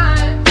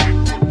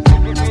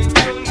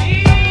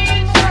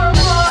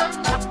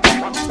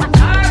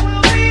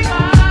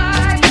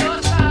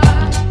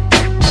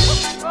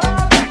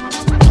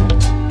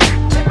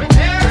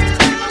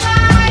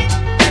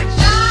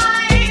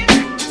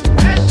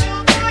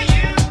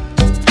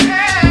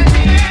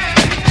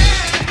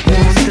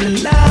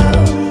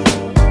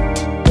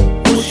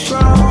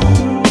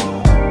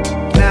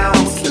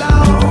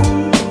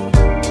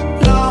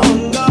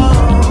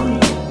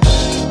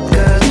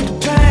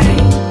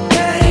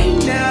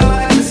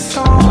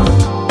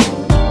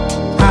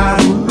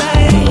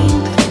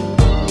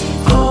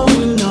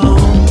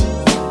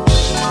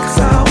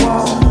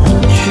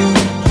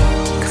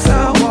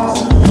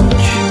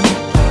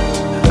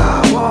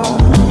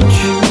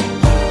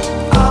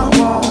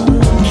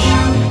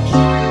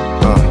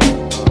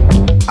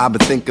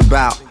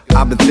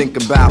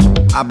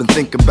 I've been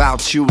thinking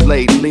about you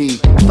lately.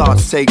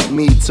 Thoughts take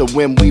me to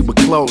when we were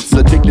close.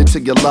 Addicted to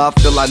your love,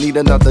 feel I need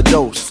another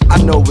dose.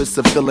 I know it's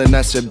a feeling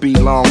that should be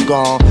long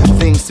gone.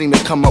 Things seem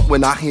to come up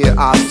when I hear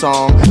our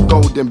song.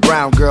 Golden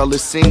brown girl, it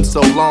seems so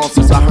long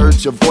since I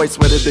heard your voice.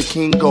 Where did the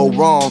king go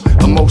wrong?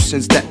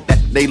 Emotions that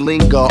they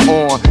linger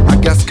on. I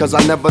guess cause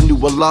I never knew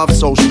a love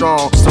so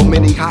strong. So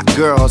many hot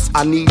girls,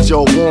 I need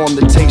your warm.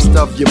 The taste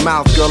of your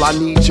mouth, girl, I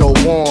need your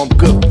warm.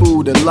 Good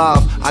food and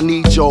love, I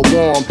need your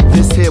warm.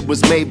 This here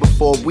was made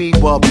before we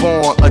were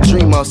born. A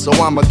dreamer, so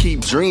I'ma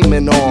keep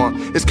dreaming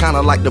on. It's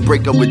kinda like the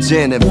breakup with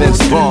Jen and Vince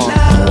Vaughn.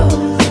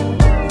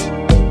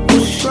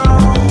 Was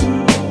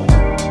strong,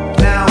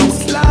 now I'm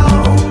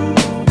slow,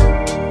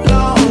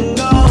 long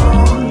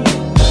gone.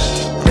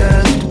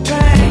 Cause the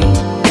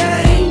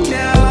pain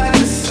now in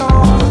the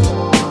song.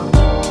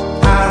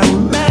 I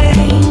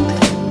remained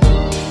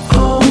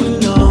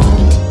holding on.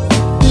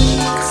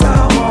 Cause I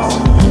want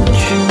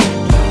you,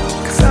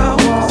 cause I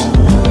want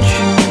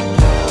you,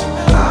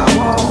 I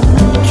want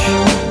you,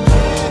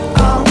 I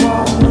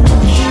want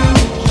you,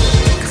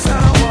 cause I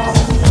want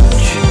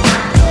you,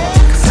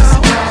 cause I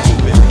want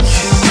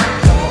you.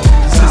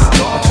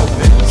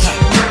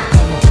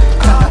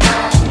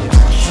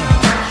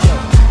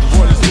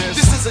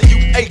 This is a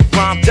U8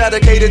 rhyme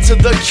dedicated to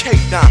the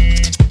K9.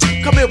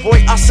 Come here, boy,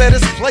 I said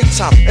it's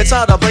playtime. It's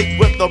how to play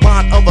with the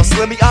mind of a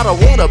slimmy. I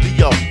don't wanna be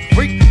a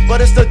freak,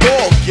 but it's the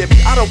door give me.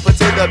 I don't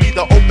pretend to be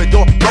the open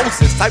door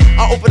roses type.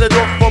 I open the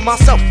door for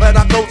myself and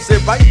I close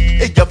it right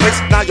in your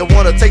face. Now you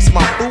wanna taste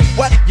my food?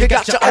 What? You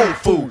got your own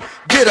food.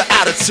 Get an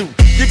attitude.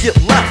 You get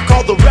left.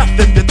 Call the ref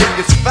if you think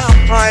it's foul.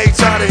 I ain't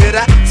trying to hear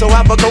that, so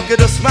I go get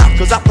a smile.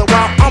 Cause after a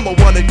while, I'ma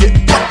wanna get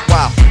buck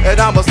wild. And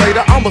I'ma say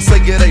that I'ma say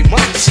it ain't my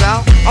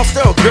child. I'm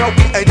still a girl,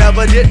 we ain't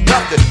never did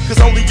nothing. Cause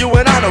only you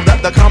and I know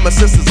that the common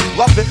sense is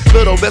bluffing.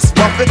 Little Miss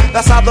Muffin,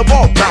 that's how the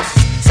ball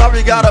bounces.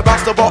 Sorry, gotta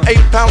bounce the ball 8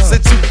 pounds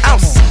and 2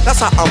 ounces. That's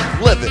how I'm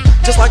living,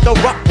 just like a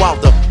rock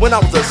wilder. When I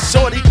was a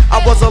shorty, I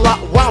was a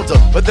lot wilder.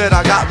 But then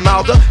I got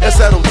milder and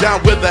settled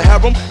down with the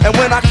harem. And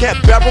when I can't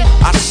bear them,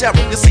 I share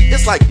them. You see,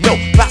 it's like milk,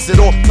 pass it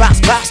on, pass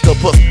the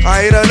puss.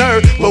 I ain't a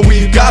nerd, but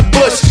we got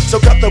bush. So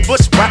cut the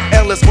bush back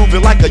and let's move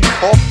it like a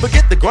U-Haul.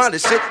 Forget the grinding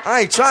shit,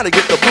 I ain't trying to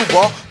get the blue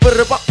ball. Put it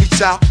up, me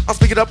child, I'm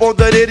speaking up on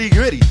the nitty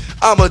gritty.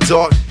 I'm a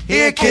dog,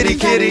 here kitty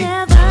kitty.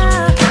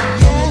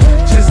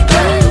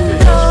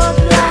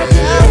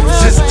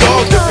 Just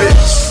dog the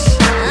bitch.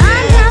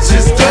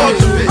 Just dog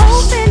the bitch.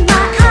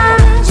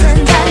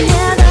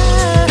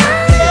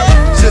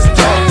 Just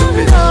dog the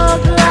bitch.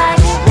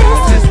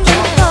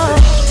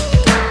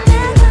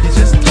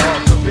 Just dog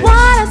the bitch.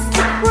 What a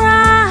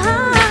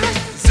surprise!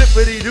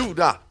 Zippity doo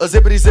dah, a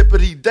zippity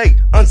zippity day.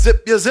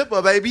 Unzip your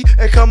zipper, baby,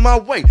 and come my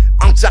way.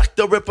 I'm Jack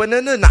the Ripper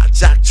and then not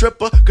Jack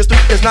Tripper. Cause three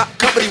is not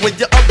company when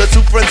your other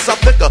two friends are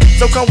thicker.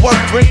 So come one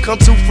drink, come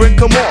two friend,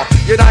 come on.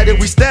 United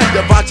we stand,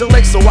 divide your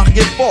legs so I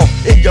can fall.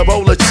 In your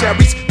bowl of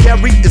cherries,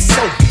 Carrie is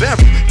so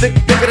very thick,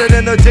 bigger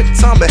than a dick,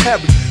 Tom and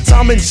Harry.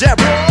 Tom and Jerry,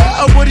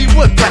 a Woody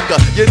Woodpecker.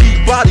 You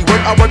need body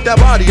work, I work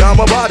that body. I'm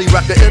a body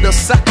wrecker,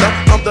 interceptor.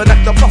 I'm the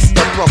nectar plus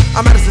the plum.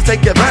 I managed to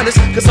take advantage,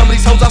 cause some of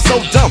these hoes are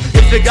so dumb.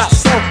 If you got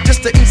some,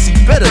 just the easy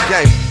better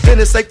game. Then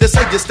it's safe to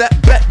say it's that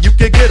bet you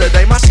can get a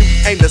day. My shit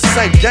ain't the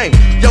same game.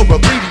 Yo,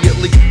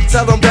 immediately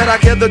tell them that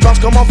I care, the drops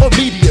come off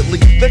immediately.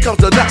 Then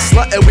comes the nut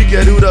slut and we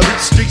can do the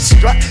beat street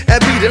strut and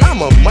beat it. I'm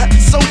a mutt,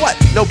 so what?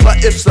 No but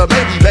ifs or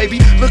maybe, baby.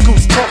 Look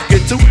who's talking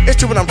to. It's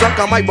true when I'm drunk,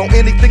 I might want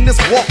anything that's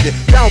walking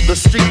down the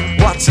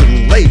street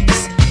watching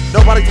ladies.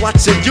 Nobody's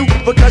watching you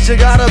because you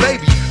got a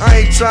baby. I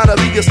ain't trying to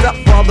be your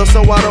stepfather,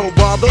 so I don't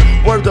bother.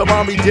 Word to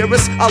mommy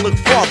dearest, I look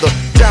farther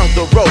down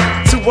the road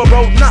to a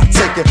road not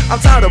taken. I'm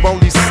tired of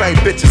only same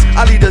bitches.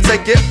 I need to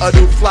take it a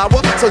new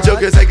flower so Joe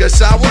can take a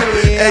shower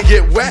and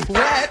get wet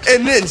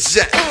and then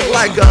jet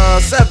like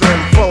a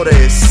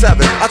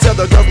 747. I tell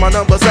the girls my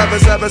number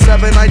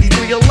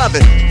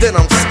 777-9311. Then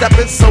I'm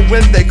stepping, so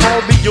when they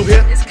call me, you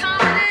hear.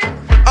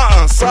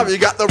 Sorry, you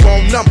got the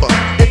wrong number.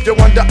 If you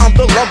wonder, I'm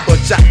the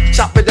lumberjack,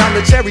 chopping down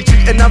the cherry tree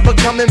and never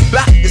coming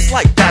back. It's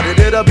like that, and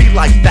it'll be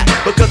like that,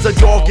 because a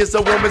dog is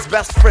a woman's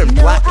best friend.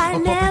 No, Black. I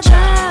never.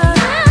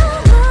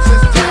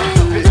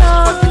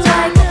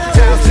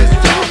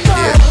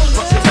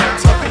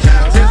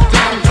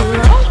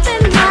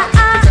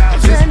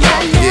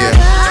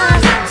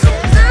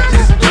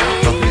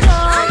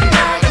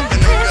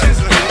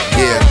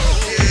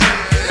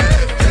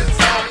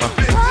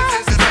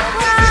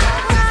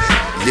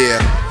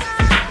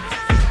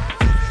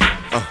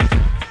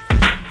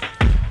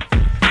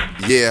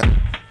 Yeah.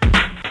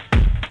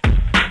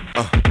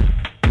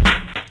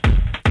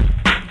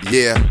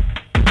 Yeah.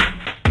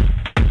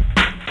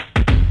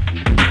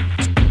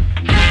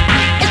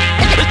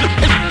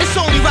 It's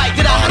only right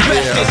that I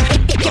address this.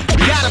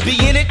 Gotta be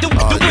in it to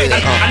win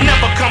it. I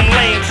never come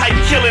lame, type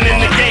killing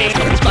in the game.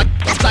 Like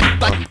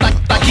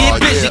get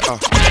busy.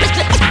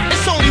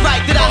 It's only right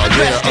that I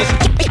address this.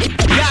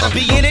 Gotta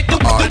be in it to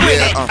win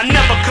it. I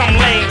never come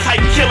lame,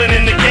 type killing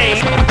in the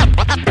game.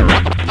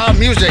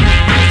 Music.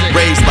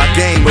 Raised by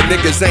game, but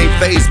niggas ain't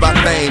phased by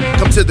fame.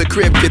 Come to the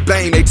crib, get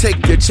bang, they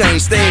take your chain.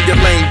 Stay in your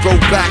lane, grow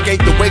back,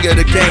 ain't the way of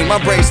the game. My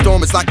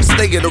brainstorm is like a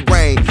stay in the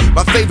rain.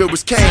 My favorite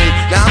was Kane,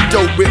 now I'm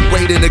dope with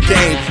weight in the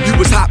game. You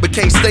was hot but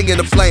can't stay in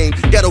the flame.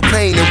 Ghetto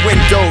pain and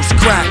windows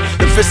crack.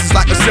 The fist is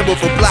like a symbol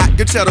for black.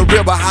 You tell the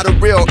real by how the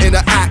real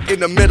interact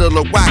in the middle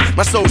of whack.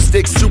 My soul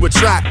sticks to a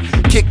track.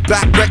 Kick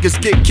back, records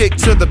get kicked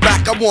to the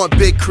back. I want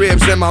big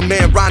cribs and my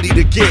man Ronnie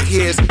to get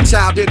his.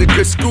 Child in a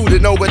good school to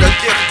know what a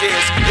gift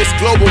is. It's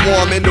global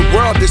warming, the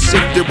world is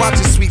shifted.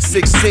 Watching Sweet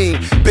 16,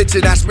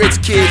 bitchin' that's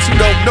rich kids who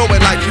don't know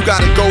in life. You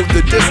gotta go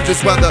the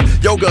distance, whether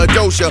yoga or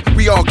dosha,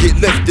 we all get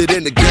lifted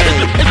in the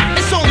game.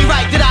 It's only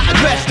right that I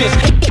address this.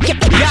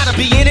 Gotta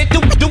be in it to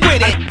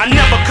win it. I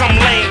never come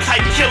lame,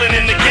 type killing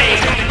in the game.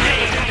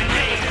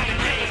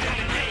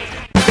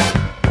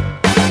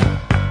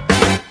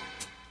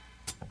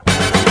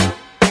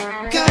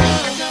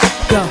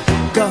 Go,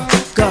 go,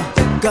 go,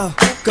 go,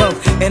 go.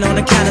 And on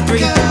the count of three,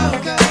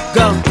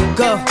 go,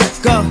 go,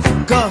 go,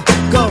 go,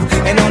 go.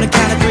 And on the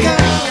count of three,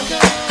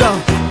 go,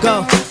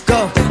 go,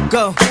 go,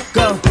 go,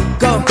 go,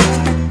 go.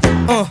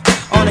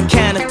 On the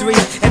count of three,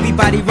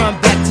 everybody run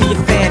back to your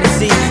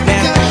fantasy.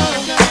 Now,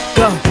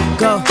 go,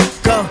 go,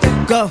 go,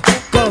 go,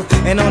 go.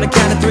 And on the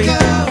count of three,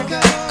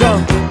 go,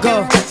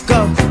 go,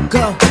 go,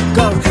 go,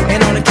 go.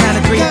 And on the count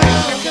of three,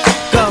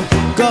 go,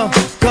 go,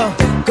 go,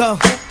 go,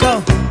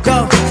 go,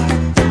 go.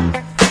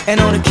 And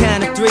on the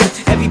count of three,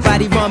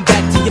 everybody run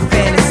back to your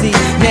fantasy.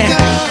 Now,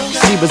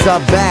 she was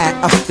up bad,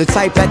 the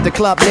type at the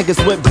club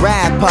niggas would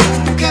grab her.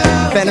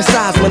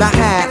 Fantasize when I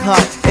had her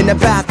in the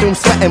bathroom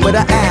sweating with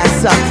her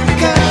ass up.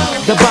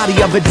 The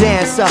body of a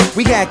dancer,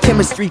 we had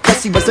chemistry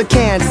cause she was a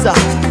cancer.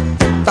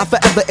 Thought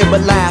forever it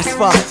would last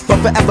for, but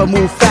forever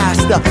move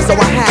faster, so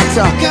I had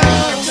to.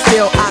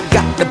 Still I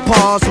got the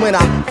pause when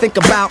I think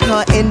about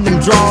her in them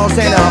drawers.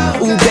 And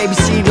ooh baby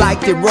she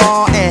liked it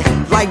raw, and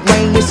like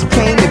rain when she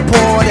came and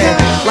poured. And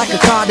like a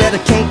car that I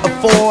can't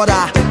afford,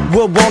 I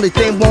would want it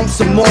then want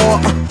some more.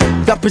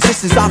 The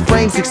positions our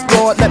frames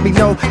explored let me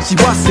know she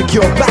was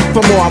secure. Back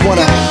for more, I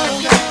wanna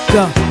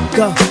go,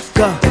 go,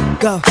 go,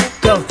 go,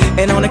 go.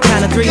 And on the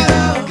count of three,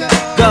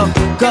 go,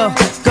 go,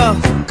 go,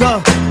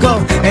 go,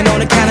 go. And on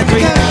the count of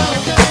three,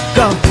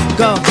 go,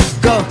 go,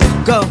 go,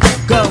 go,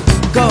 go,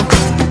 go.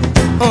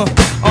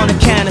 On the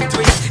count of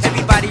three,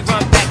 everybody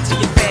run back to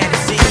your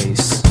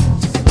fantasies.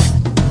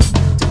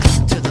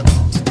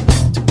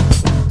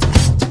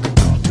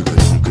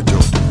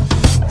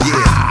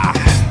 Yeah,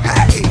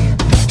 hey,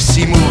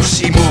 she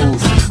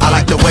move. I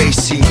like the way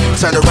she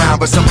turned around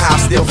but somehow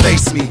still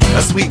face me.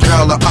 A sweet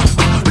girl,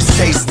 was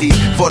tasty.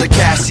 For the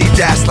cash she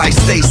dashed like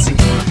Stacy.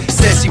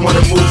 Said she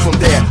wanna move from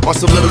there on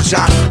some Little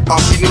John. All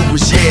she knew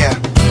was yeah.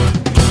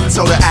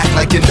 Told her act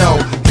like you know.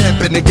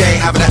 Pimp in the game,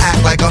 having to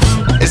act like her.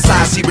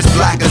 Inside she was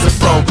black as a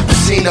fro. The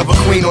scene of a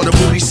queen on the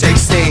booty shake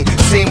scene.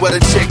 Scene with a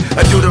chick,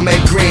 a dude to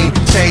make green.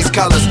 Change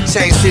colors,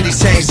 change cities,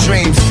 change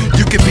dreams.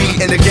 You could be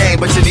in the game,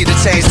 but you need to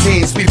change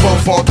teams. We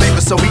both on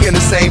paper, so we in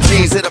the same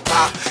jeans. Hit a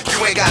pop,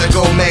 you ain't gotta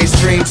go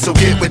mainstream. So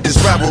get with this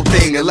rebel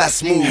thing and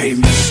let's move. Hey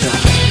mister,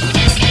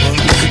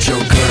 look at your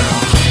girl.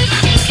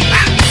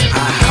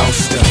 I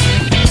housed her.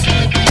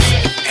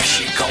 There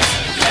she go.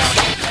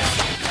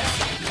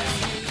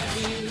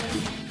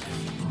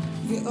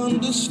 You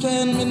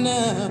understand me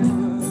now.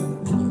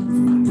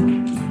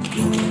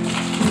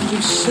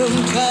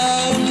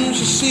 Sometimes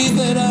you see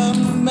that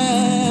I'm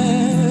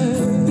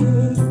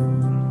mad.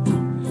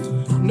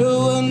 No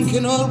one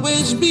can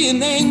always be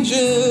an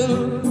angel.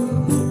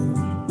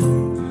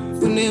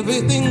 When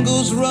everything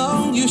goes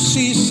wrong, you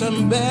see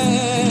some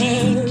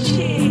bad.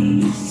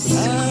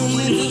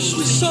 wish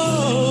the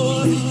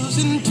soul's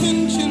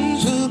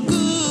intentions are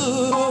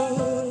good.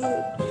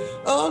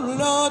 Oh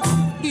Lord,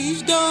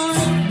 please don't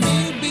let me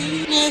be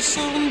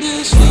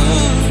misunderstood.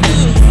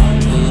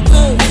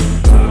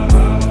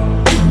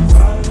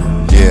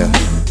 Yeah,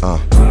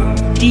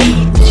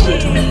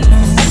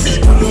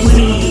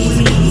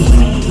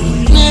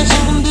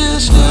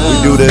 we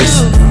do this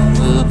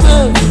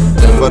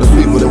for the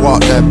people that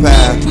walk that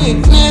path,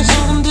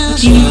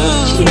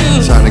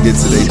 trying to get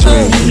to their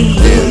dream.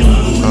 Yeah,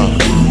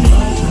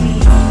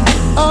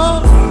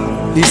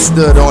 He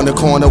stood on the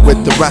corner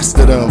with the rest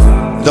of them,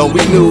 though we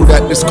knew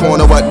that this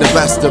corner wasn't the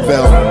best of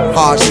them.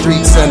 Hard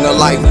streets and the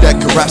life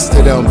that caressed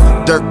them.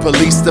 Dirt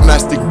police,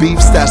 domestic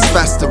beefs that's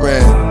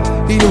festering.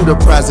 He knew the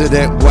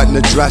president wasn't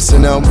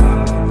addressing them,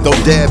 though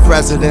dead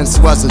presidents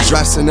was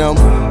addressing them.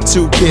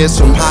 2 kids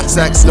from hot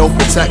sex, no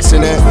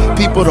protection, and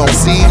people don't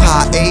see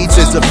how age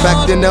is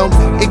affecting them.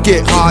 It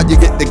get hard, you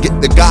get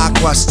the guy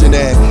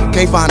questioning.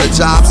 Can't find a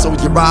job, so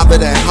you rob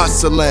it and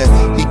hustling.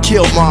 He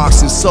killed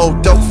Marks and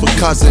sold dope for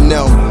cousin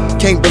them.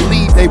 Can't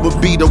believe they would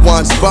be the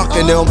ones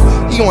bucking him.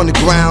 He on the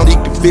ground, he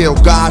could feel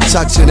God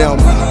touching him.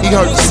 He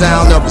heard the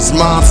sound of his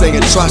mom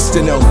saying trust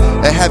in him.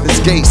 At heaven's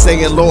gate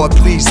saying, Lord,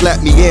 please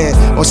let me in,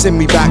 or send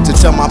me back to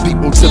tell my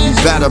people to be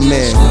better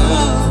men.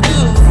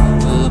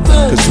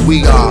 Cause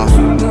we are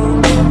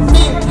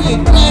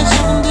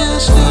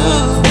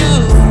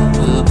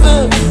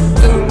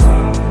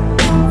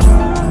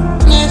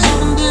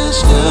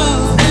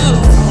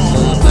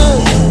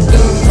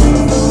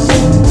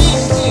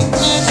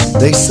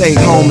They say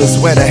home is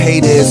where the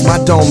hate is,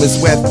 my dome is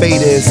where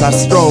fate is. I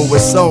stroll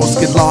where souls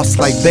get lost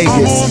like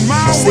Vegas,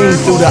 seen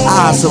through the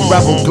eyes of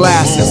rebel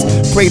glasses.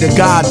 Pray to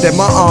God that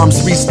my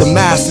arms reach the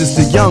masses.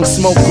 The young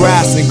smoke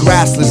grass in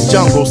grassless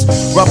jungles,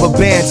 rubber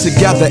band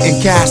together in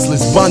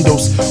cashless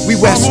bundles. We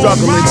wear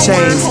struggle in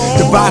chains,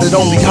 divided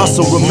only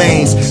hustle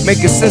remains.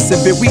 Making sense of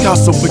it, we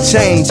hustle for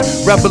change.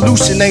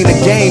 Revolution ain't a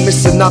game,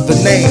 it's another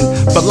name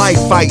for life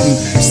fighting.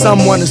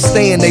 Some wanna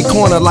stay in their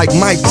corner like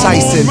Mike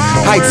Tyson.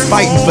 Heights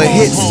fighting for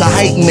hits to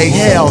heighten they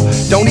hell.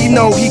 Don't he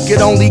know he could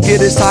only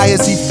get as high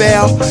as he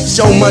fell?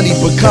 Show money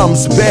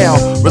becomes bail,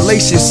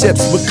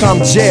 relationships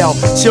become jail,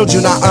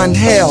 children are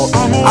unheld.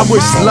 I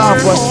wish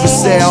love was for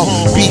sale,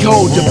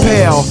 behold the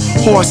pale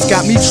horse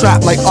got me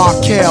trapped like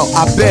Arkell.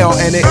 I bail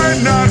and it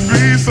might not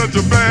be such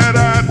a bad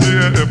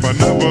idea if I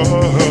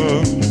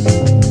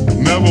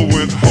never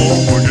went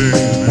home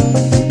again.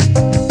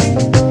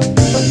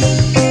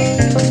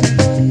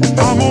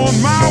 I'm on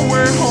my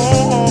way home.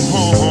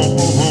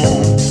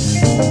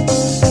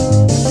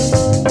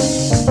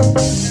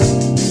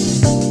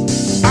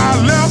 I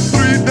left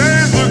 3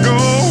 days ago,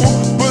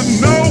 but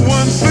no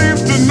one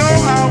seems to know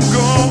I'm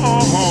gone.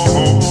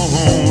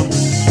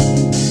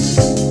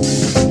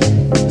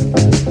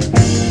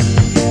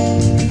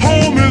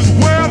 Home is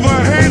where the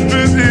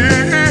hatred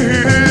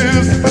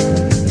is.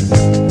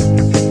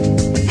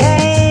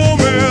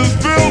 Home is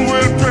filled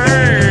with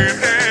pain,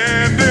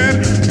 and it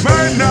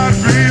might not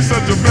be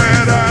such a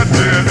bad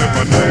idea if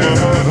I never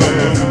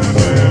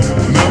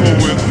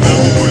went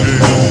home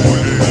again.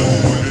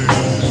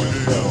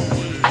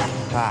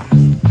 Ha,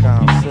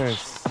 common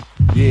sense,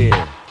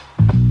 yeah.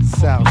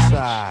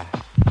 Southside,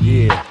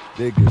 yeah.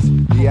 Niggas,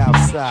 the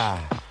outside,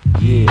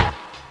 yeah.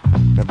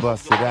 Now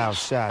bust it out,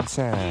 shot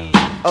town.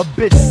 A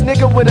bitch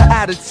nigga with an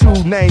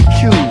attitude named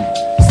Q.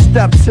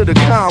 Step to the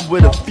calm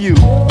with a few.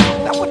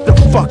 Now what the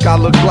fuck I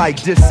look like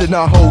dissing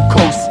the whole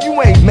coast?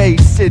 You ain't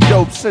made shit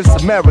dope since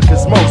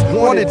America's most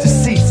wanted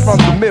deceits from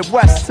the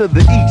Midwest to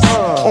the East.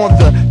 On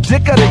the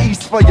dick of the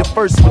East for your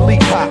first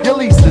release. Your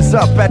lease is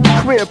up at the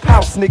crib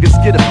house, niggas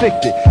get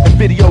evicted. And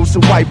videos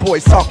of white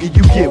boys talking,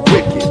 you get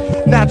wicked.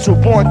 Natural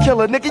born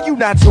killer, nigga, you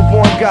natural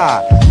born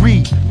God.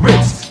 Read,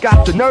 rich,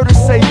 got the nerve to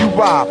say you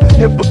rob.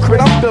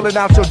 Hypocrite, I'm filling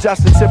out your death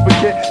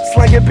certificate.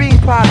 Slinging bean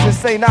pies and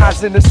St.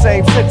 Ives in the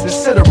same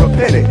sentence, should've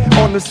repented.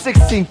 On the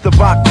 16th of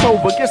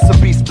October, get some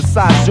beats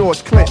besides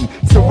George Clinton.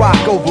 To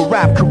rock over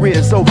rap,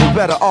 careers over,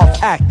 better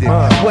off acting.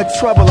 What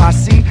trouble I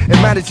see, and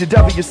manage your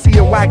WC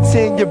and whack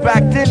 10. You're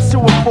backed into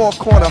a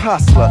 4-corner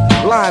hustler,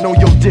 lying on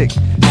your dick.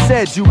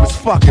 Said you was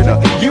fucking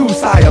her,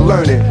 use higher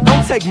learning.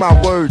 Don't take my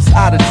words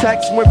out of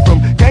text. Went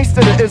from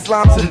gangster to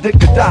Islam to the Dick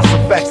Das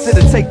effects.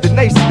 It'll take the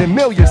nation and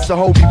millions to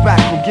hold me back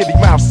from giving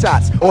mouth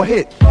shots or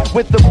hit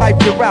with the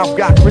pipe your Ralph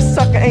got. Chris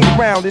Sucker ain't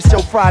around, it's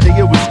your Friday,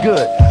 it was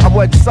good. I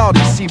wasn't salty,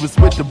 she was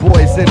with the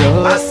boys in the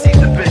hood. I see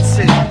the bitch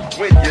hit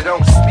you when you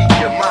don't speak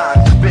your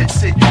mind. The bitch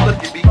hit you,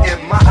 look at me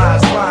in my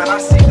eyes blind. I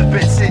see the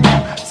bitch hit you,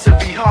 to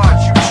be hard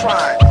you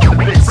trying. The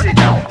bitch hit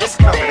you, it's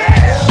coming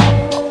at you.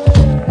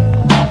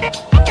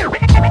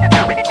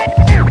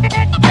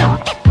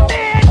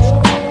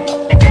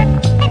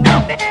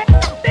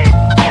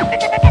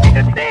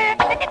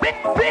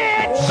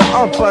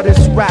 For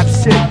this rap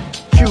shit,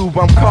 Cube,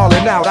 I'm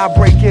calling out. I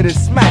break in and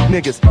smack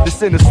niggas.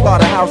 This in the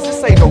slaughterhouse.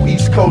 This ain't no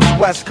East Coast,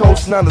 West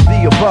Coast, none of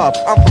the above.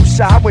 I'm from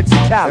Chi, I went to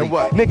Cali.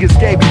 Niggas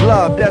gave me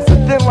love. There's a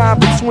thin line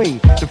between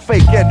the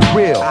fake and the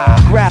real.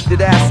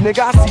 Grafted ass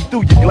nigga, I see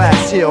through your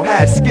glass shield.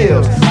 Had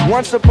skills.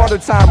 Once upon a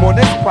time on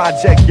this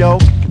project, yo.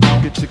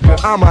 at your girl.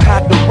 I'ma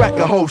have to wreck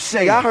a hoe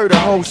say. I heard a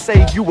hoe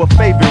say you a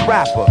favorite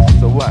rapper.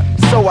 So what?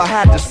 So I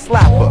had to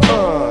slap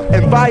her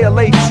and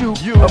violate you.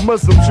 A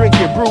Muslim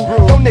drinking brew.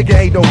 No nigga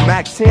ain't no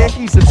Mac 10.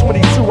 He's a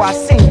 22. I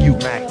seen you.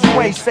 You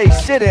ain't say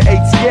shit in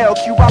ATL.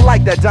 Q, I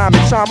like that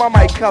diamond charm. I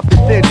might cuff it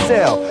then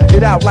sell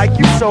it out like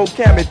you sold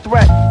Cam and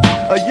Threat.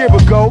 A year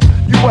ago,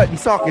 you wasn't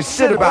talking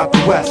shit about the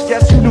West.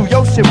 Guess you knew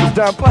your shit was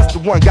done, plus the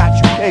one got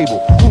you cable.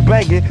 Who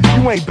banging?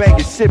 You ain't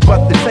banging shit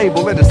but the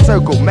table in a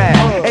circle,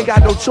 mad. Ain't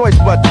got no choice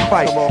but to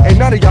fight. Ain't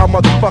none of y'all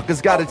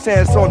motherfuckers got a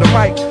chance on the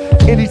mic.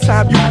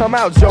 Anytime you come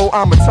out, Joe,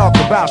 I'ma talk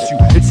about you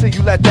until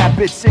you let that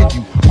bitch in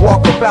you.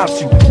 Walk about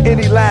you.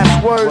 Any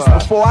last words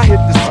before I hit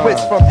the switch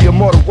from the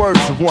immortal words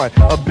of one?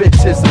 A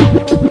bitch is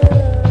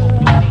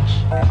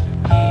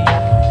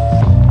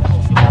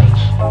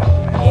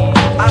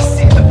I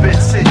see the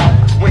bitch in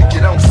you when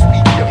you don't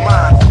speak your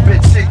mind. The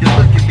bitch in you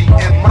look at me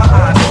in my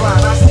eyes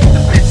blind. I see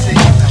the bitch in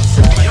you,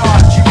 to be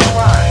hard you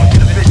trying.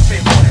 The bitch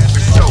in you,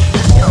 for sure,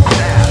 it's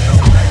coming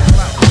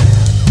out.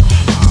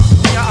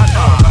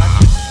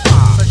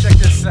 So check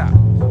this out.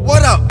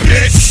 What up,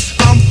 bitch?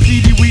 I'm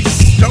Petey Wee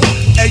Stone,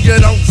 and you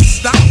don't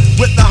stop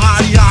with the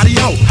hottie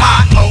ho,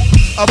 hot ho,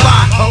 a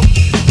bye ho.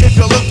 If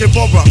you're looking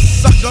for a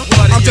sucker,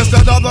 I'm just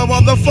another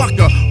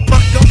motherfucker.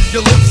 Bucker,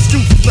 your lips do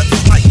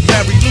flips like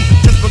Mary Lou.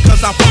 Just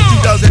because I fuck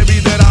you doesn't mean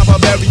that I'ma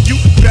marry you.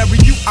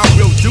 Bury you, I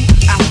will do.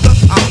 After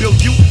I will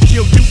you,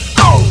 kill you.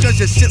 Oh, cause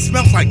your shit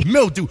smells like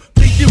mildew.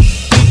 Think you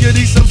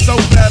need some soap,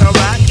 better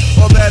rack,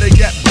 or better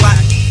get black.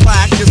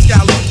 Flag, your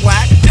scallop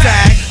whack,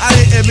 tag. I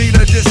didn't mean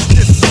to this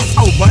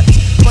so much,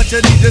 but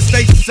you need to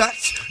stay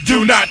such.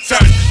 Do not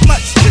touch.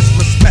 Much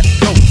disrespect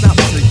goes out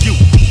to you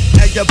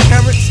and your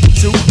parents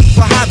too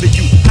for having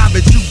you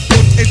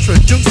been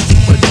introduced to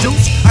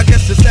produce. I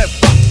guess you said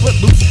fuck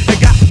footloose and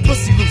got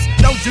pussy loose.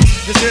 No juice,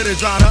 your shit is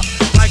dried up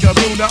like a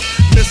Bruno.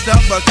 Mr.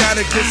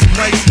 Mechanic, this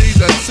place needs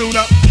a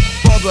tune-up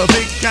for the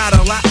big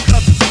Cadillac,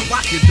 cause it's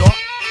rockin' dark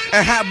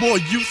and have more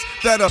use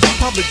than a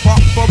public park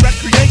for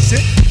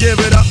recreation. Give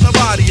it up, the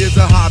body is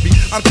a hobby.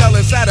 I'm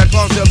telling Santa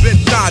Claus you've been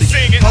naughty.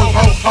 Ho,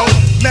 ho, ho,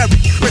 Merry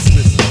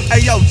Christmas.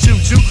 Hey yo,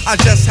 choo-choo, I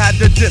just had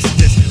to diss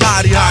this.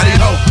 Hottie, hottie,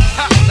 ho,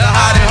 the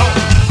hottie, ho.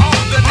 All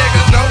the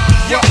niggas know,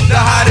 yo, the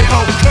hottie, ho.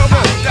 Come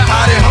on, the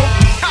hottie, ho,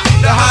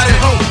 the hottie,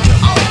 ho.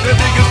 All the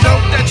niggas know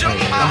that you're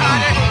a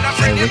hottie, ho. Now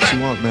bring Hey, it what back. you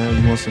want,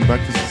 man? You want some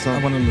breakfast or I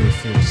something? want a little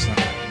food,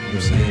 something. You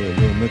know what I'm saying? A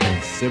little milk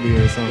and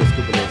cereal or something? Let's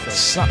cook a little something.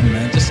 Something,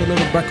 man. Just a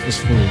little breakfast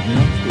food, you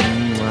know?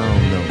 I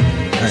don't know, man.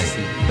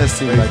 Let's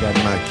see what I got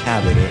in my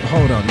cabinet.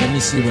 Hold on, let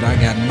me see what I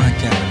got in my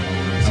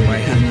cabinet. All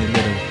right, have me a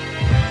little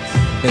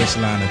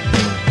baseline of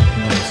thing. You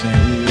know what I'm saying?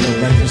 A little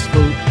breakfast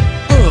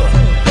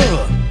food.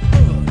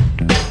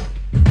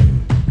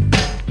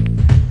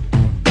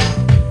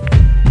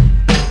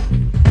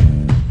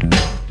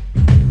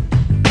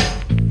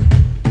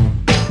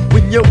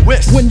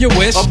 When you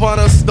wish upon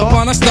a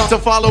star to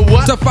follow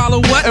what? To follow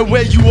what? And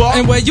where you are?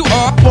 And where you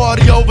are?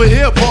 Party over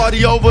here,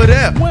 party over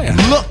there. Where?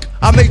 Look,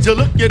 I made you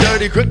look, you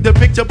dirty crook. The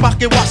picture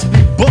pocket, watch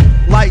me book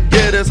like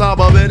Guinness, I'm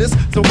a menace.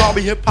 So call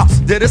me hip hop's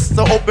Dennis.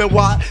 So open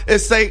wide and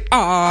say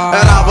Ah.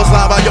 and I was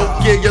slide by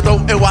your kid, you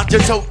throat and watch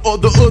your choke. Or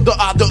the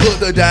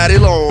other daddy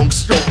long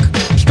stroke.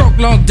 Stroke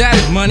long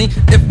daddy money.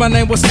 If my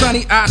name was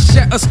Sonny, I'd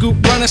share a scoop,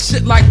 running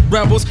shit like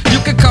rebels. You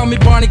can call me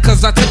Barney,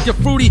 cause I took your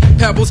fruity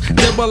pebbles.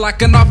 Dibble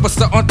like an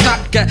officer on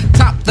top, get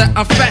top that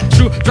I'm fat,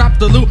 true. Drop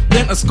the loot,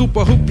 then a scoop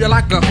or hoop you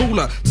like a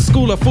hula.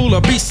 School or fool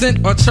or be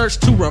sent or church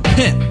to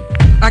repent.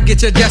 I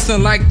get you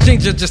guessing like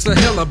ginger, just a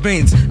hill of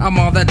beans. I'm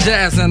all that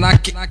jazz and I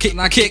kick. Hit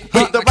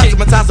the rest of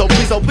my time, so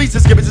please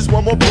just give me just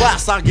one more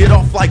blast. I get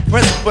off like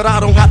Prince, but I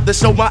don't have to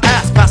show my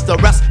ass. Pass the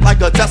rest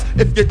like a test.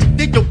 If you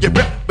think you'll get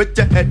ripped with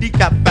your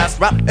handicap ass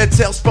rap and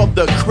tails from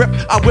the crib,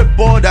 I whip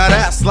on that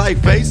ass like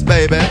face,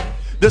 baby.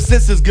 The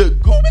sense is good,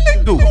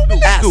 goobly goo,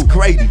 ass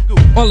crazy.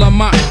 All of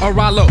my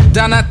Oralo,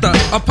 down at the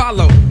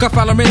Apollo. Come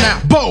follow me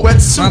now. Bo,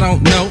 I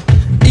don't know.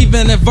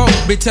 Even if Vogue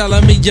be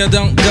telling me you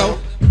don't go.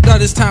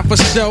 Thought it's time for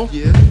show.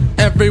 Yeah.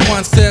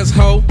 Everyone says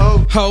ho,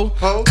 Ho, ho,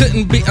 ho.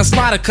 Couldn't be a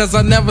slider cause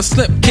I never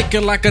slip.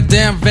 Kicking like a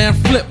damn Van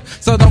Flip.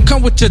 So don't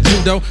come with your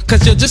judo,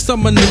 cause you're just a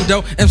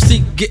menudo. MC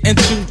getting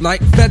chewed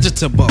like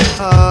vegetable.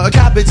 A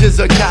cabbage is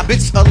a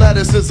cabbage, a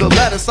lettuce is a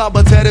lettuce.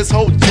 I'ma tear this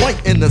whole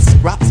joint in the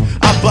scraps.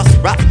 I bust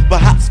raps,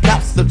 perhaps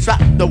caps,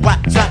 subtract the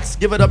whack tracks.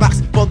 Give it a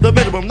max for the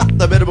minimum, not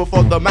the minimum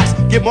for the max.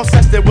 Give more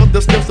sex than with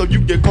the stiff, so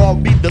you can call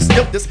me the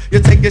stiffness.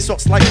 You're taking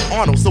shots like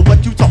Arnold, so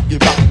what you talking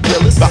about?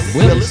 Willis?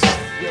 Willis?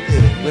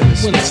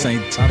 Willis. Willis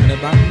ain't talking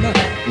about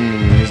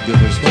nothing. It's good.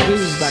 It's But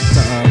this is back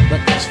to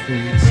breakfast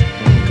foods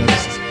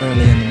because it's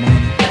early in the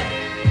morning.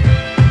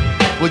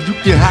 Well, you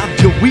can have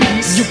your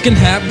weeds. You can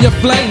have your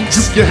flames.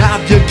 You can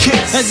have your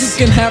kicks. And you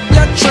can have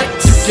your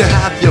tricks. You can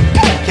have your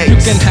pancakes. You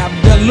can have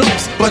your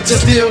loops. But you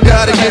still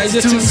gotta get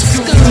to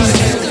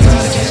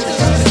school.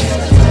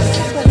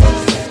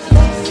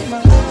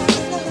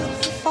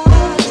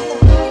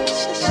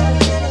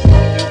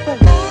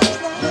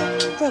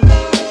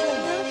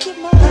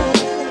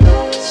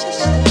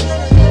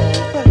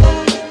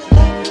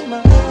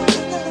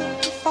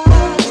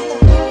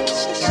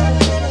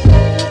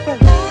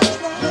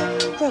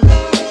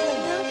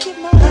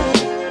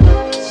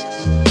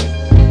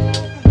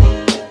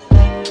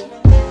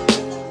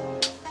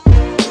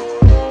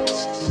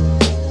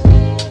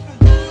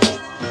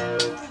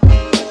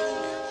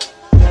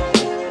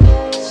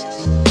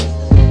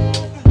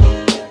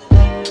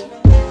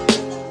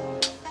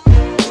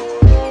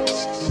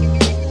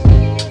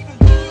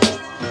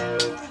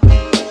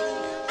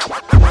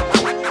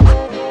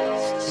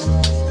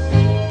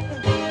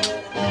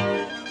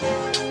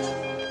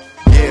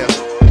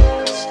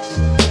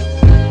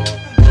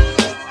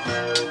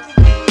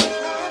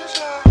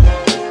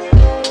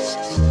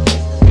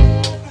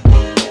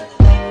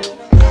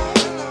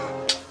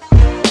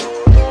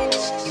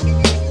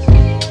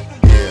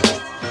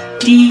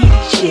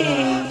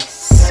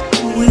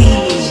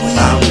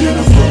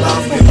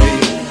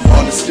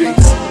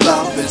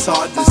 is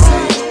hard to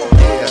see.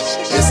 Yeah,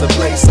 it's a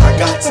place I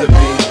got to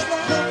be.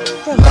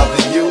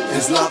 Loving you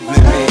is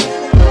loving me.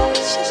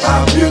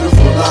 How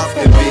beautiful love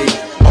can be.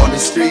 On the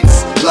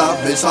streets, love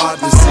is hard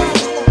to see.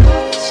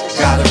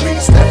 Gotta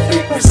reach that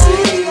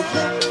frequency.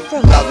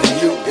 Loving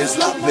you is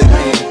loving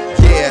me.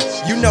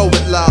 Yeah, you know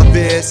what love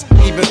is.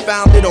 Even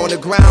found it on the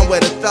ground where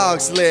the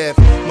thugs live.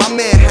 My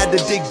man had to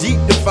dig deep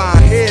to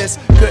find his.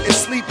 Couldn't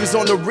sleep, is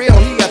on the real,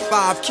 he had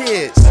 5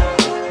 kids.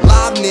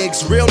 Live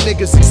niggas, real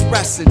niggas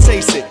express and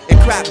taste it in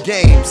crap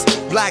games.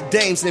 Black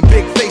dames and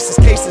big faces,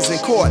 cases in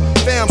court.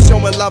 Fam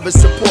showing love and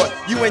support.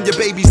 You and your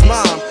baby's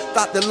mom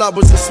thought that love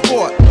was a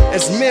sport.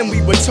 As men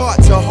we were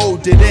taught to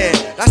hold it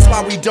in. That's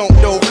why we don't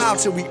know how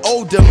till we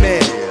older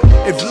men.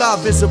 If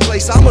love is a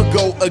place, I'ma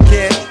go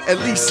again. At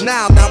least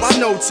now I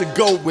know to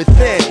go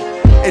within.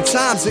 At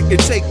times it can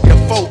take you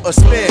for a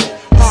spin.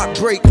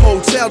 Heartbreak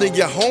hotel to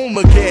your home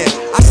again.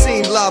 I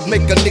seen love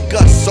make a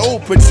nigga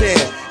soul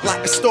pretend like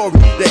a story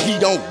that he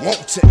don't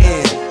want to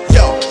end.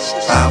 Yo,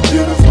 how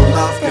beautiful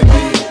love can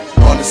be.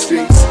 On the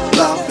streets,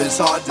 love is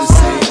hard to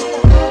see.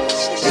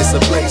 It's a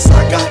place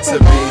I got to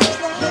be.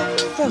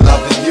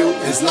 Loving you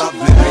is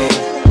loving me.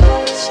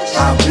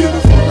 How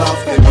beautiful love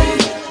can be.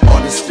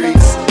 On the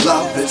streets,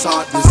 love is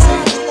hard to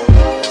see.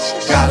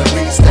 Gotta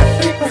reach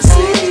that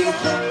frequency.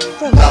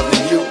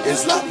 Loving you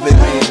is loving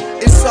me.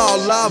 It's all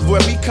love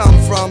where we come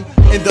from.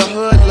 In the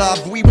hood,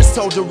 love we was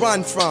told to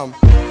run from.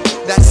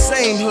 That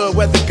same hood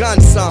where the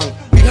gun sung.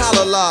 We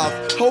holler love,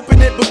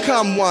 hoping it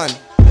become one.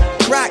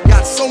 Crack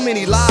got so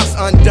many lives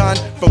undone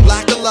from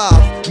lack of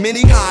love.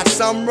 Many hide,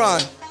 some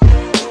run.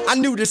 I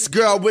knew this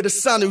girl with a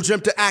son who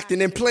dreamt of acting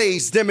in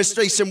plays.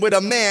 Demonstration with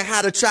a man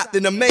had her trapped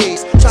in a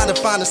maze. Trying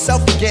to find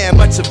herself again,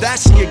 much of that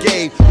she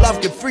gave. Love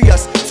can free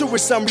us, to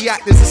which some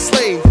react as a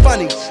slave.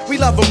 Funny, we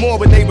love her more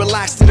when they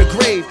relaxed in the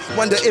grave.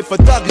 Wonder if a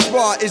thug is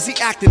raw, is he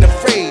acting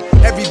afraid?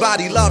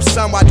 Everybody loves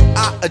some, why do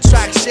I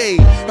attract shade?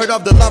 Heard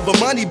of the love of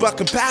money, but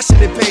compassion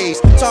it pays.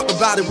 Talk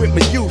about it with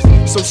my youth,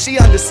 so she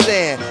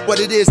understand what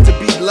it is to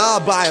be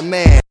loved by a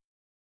man.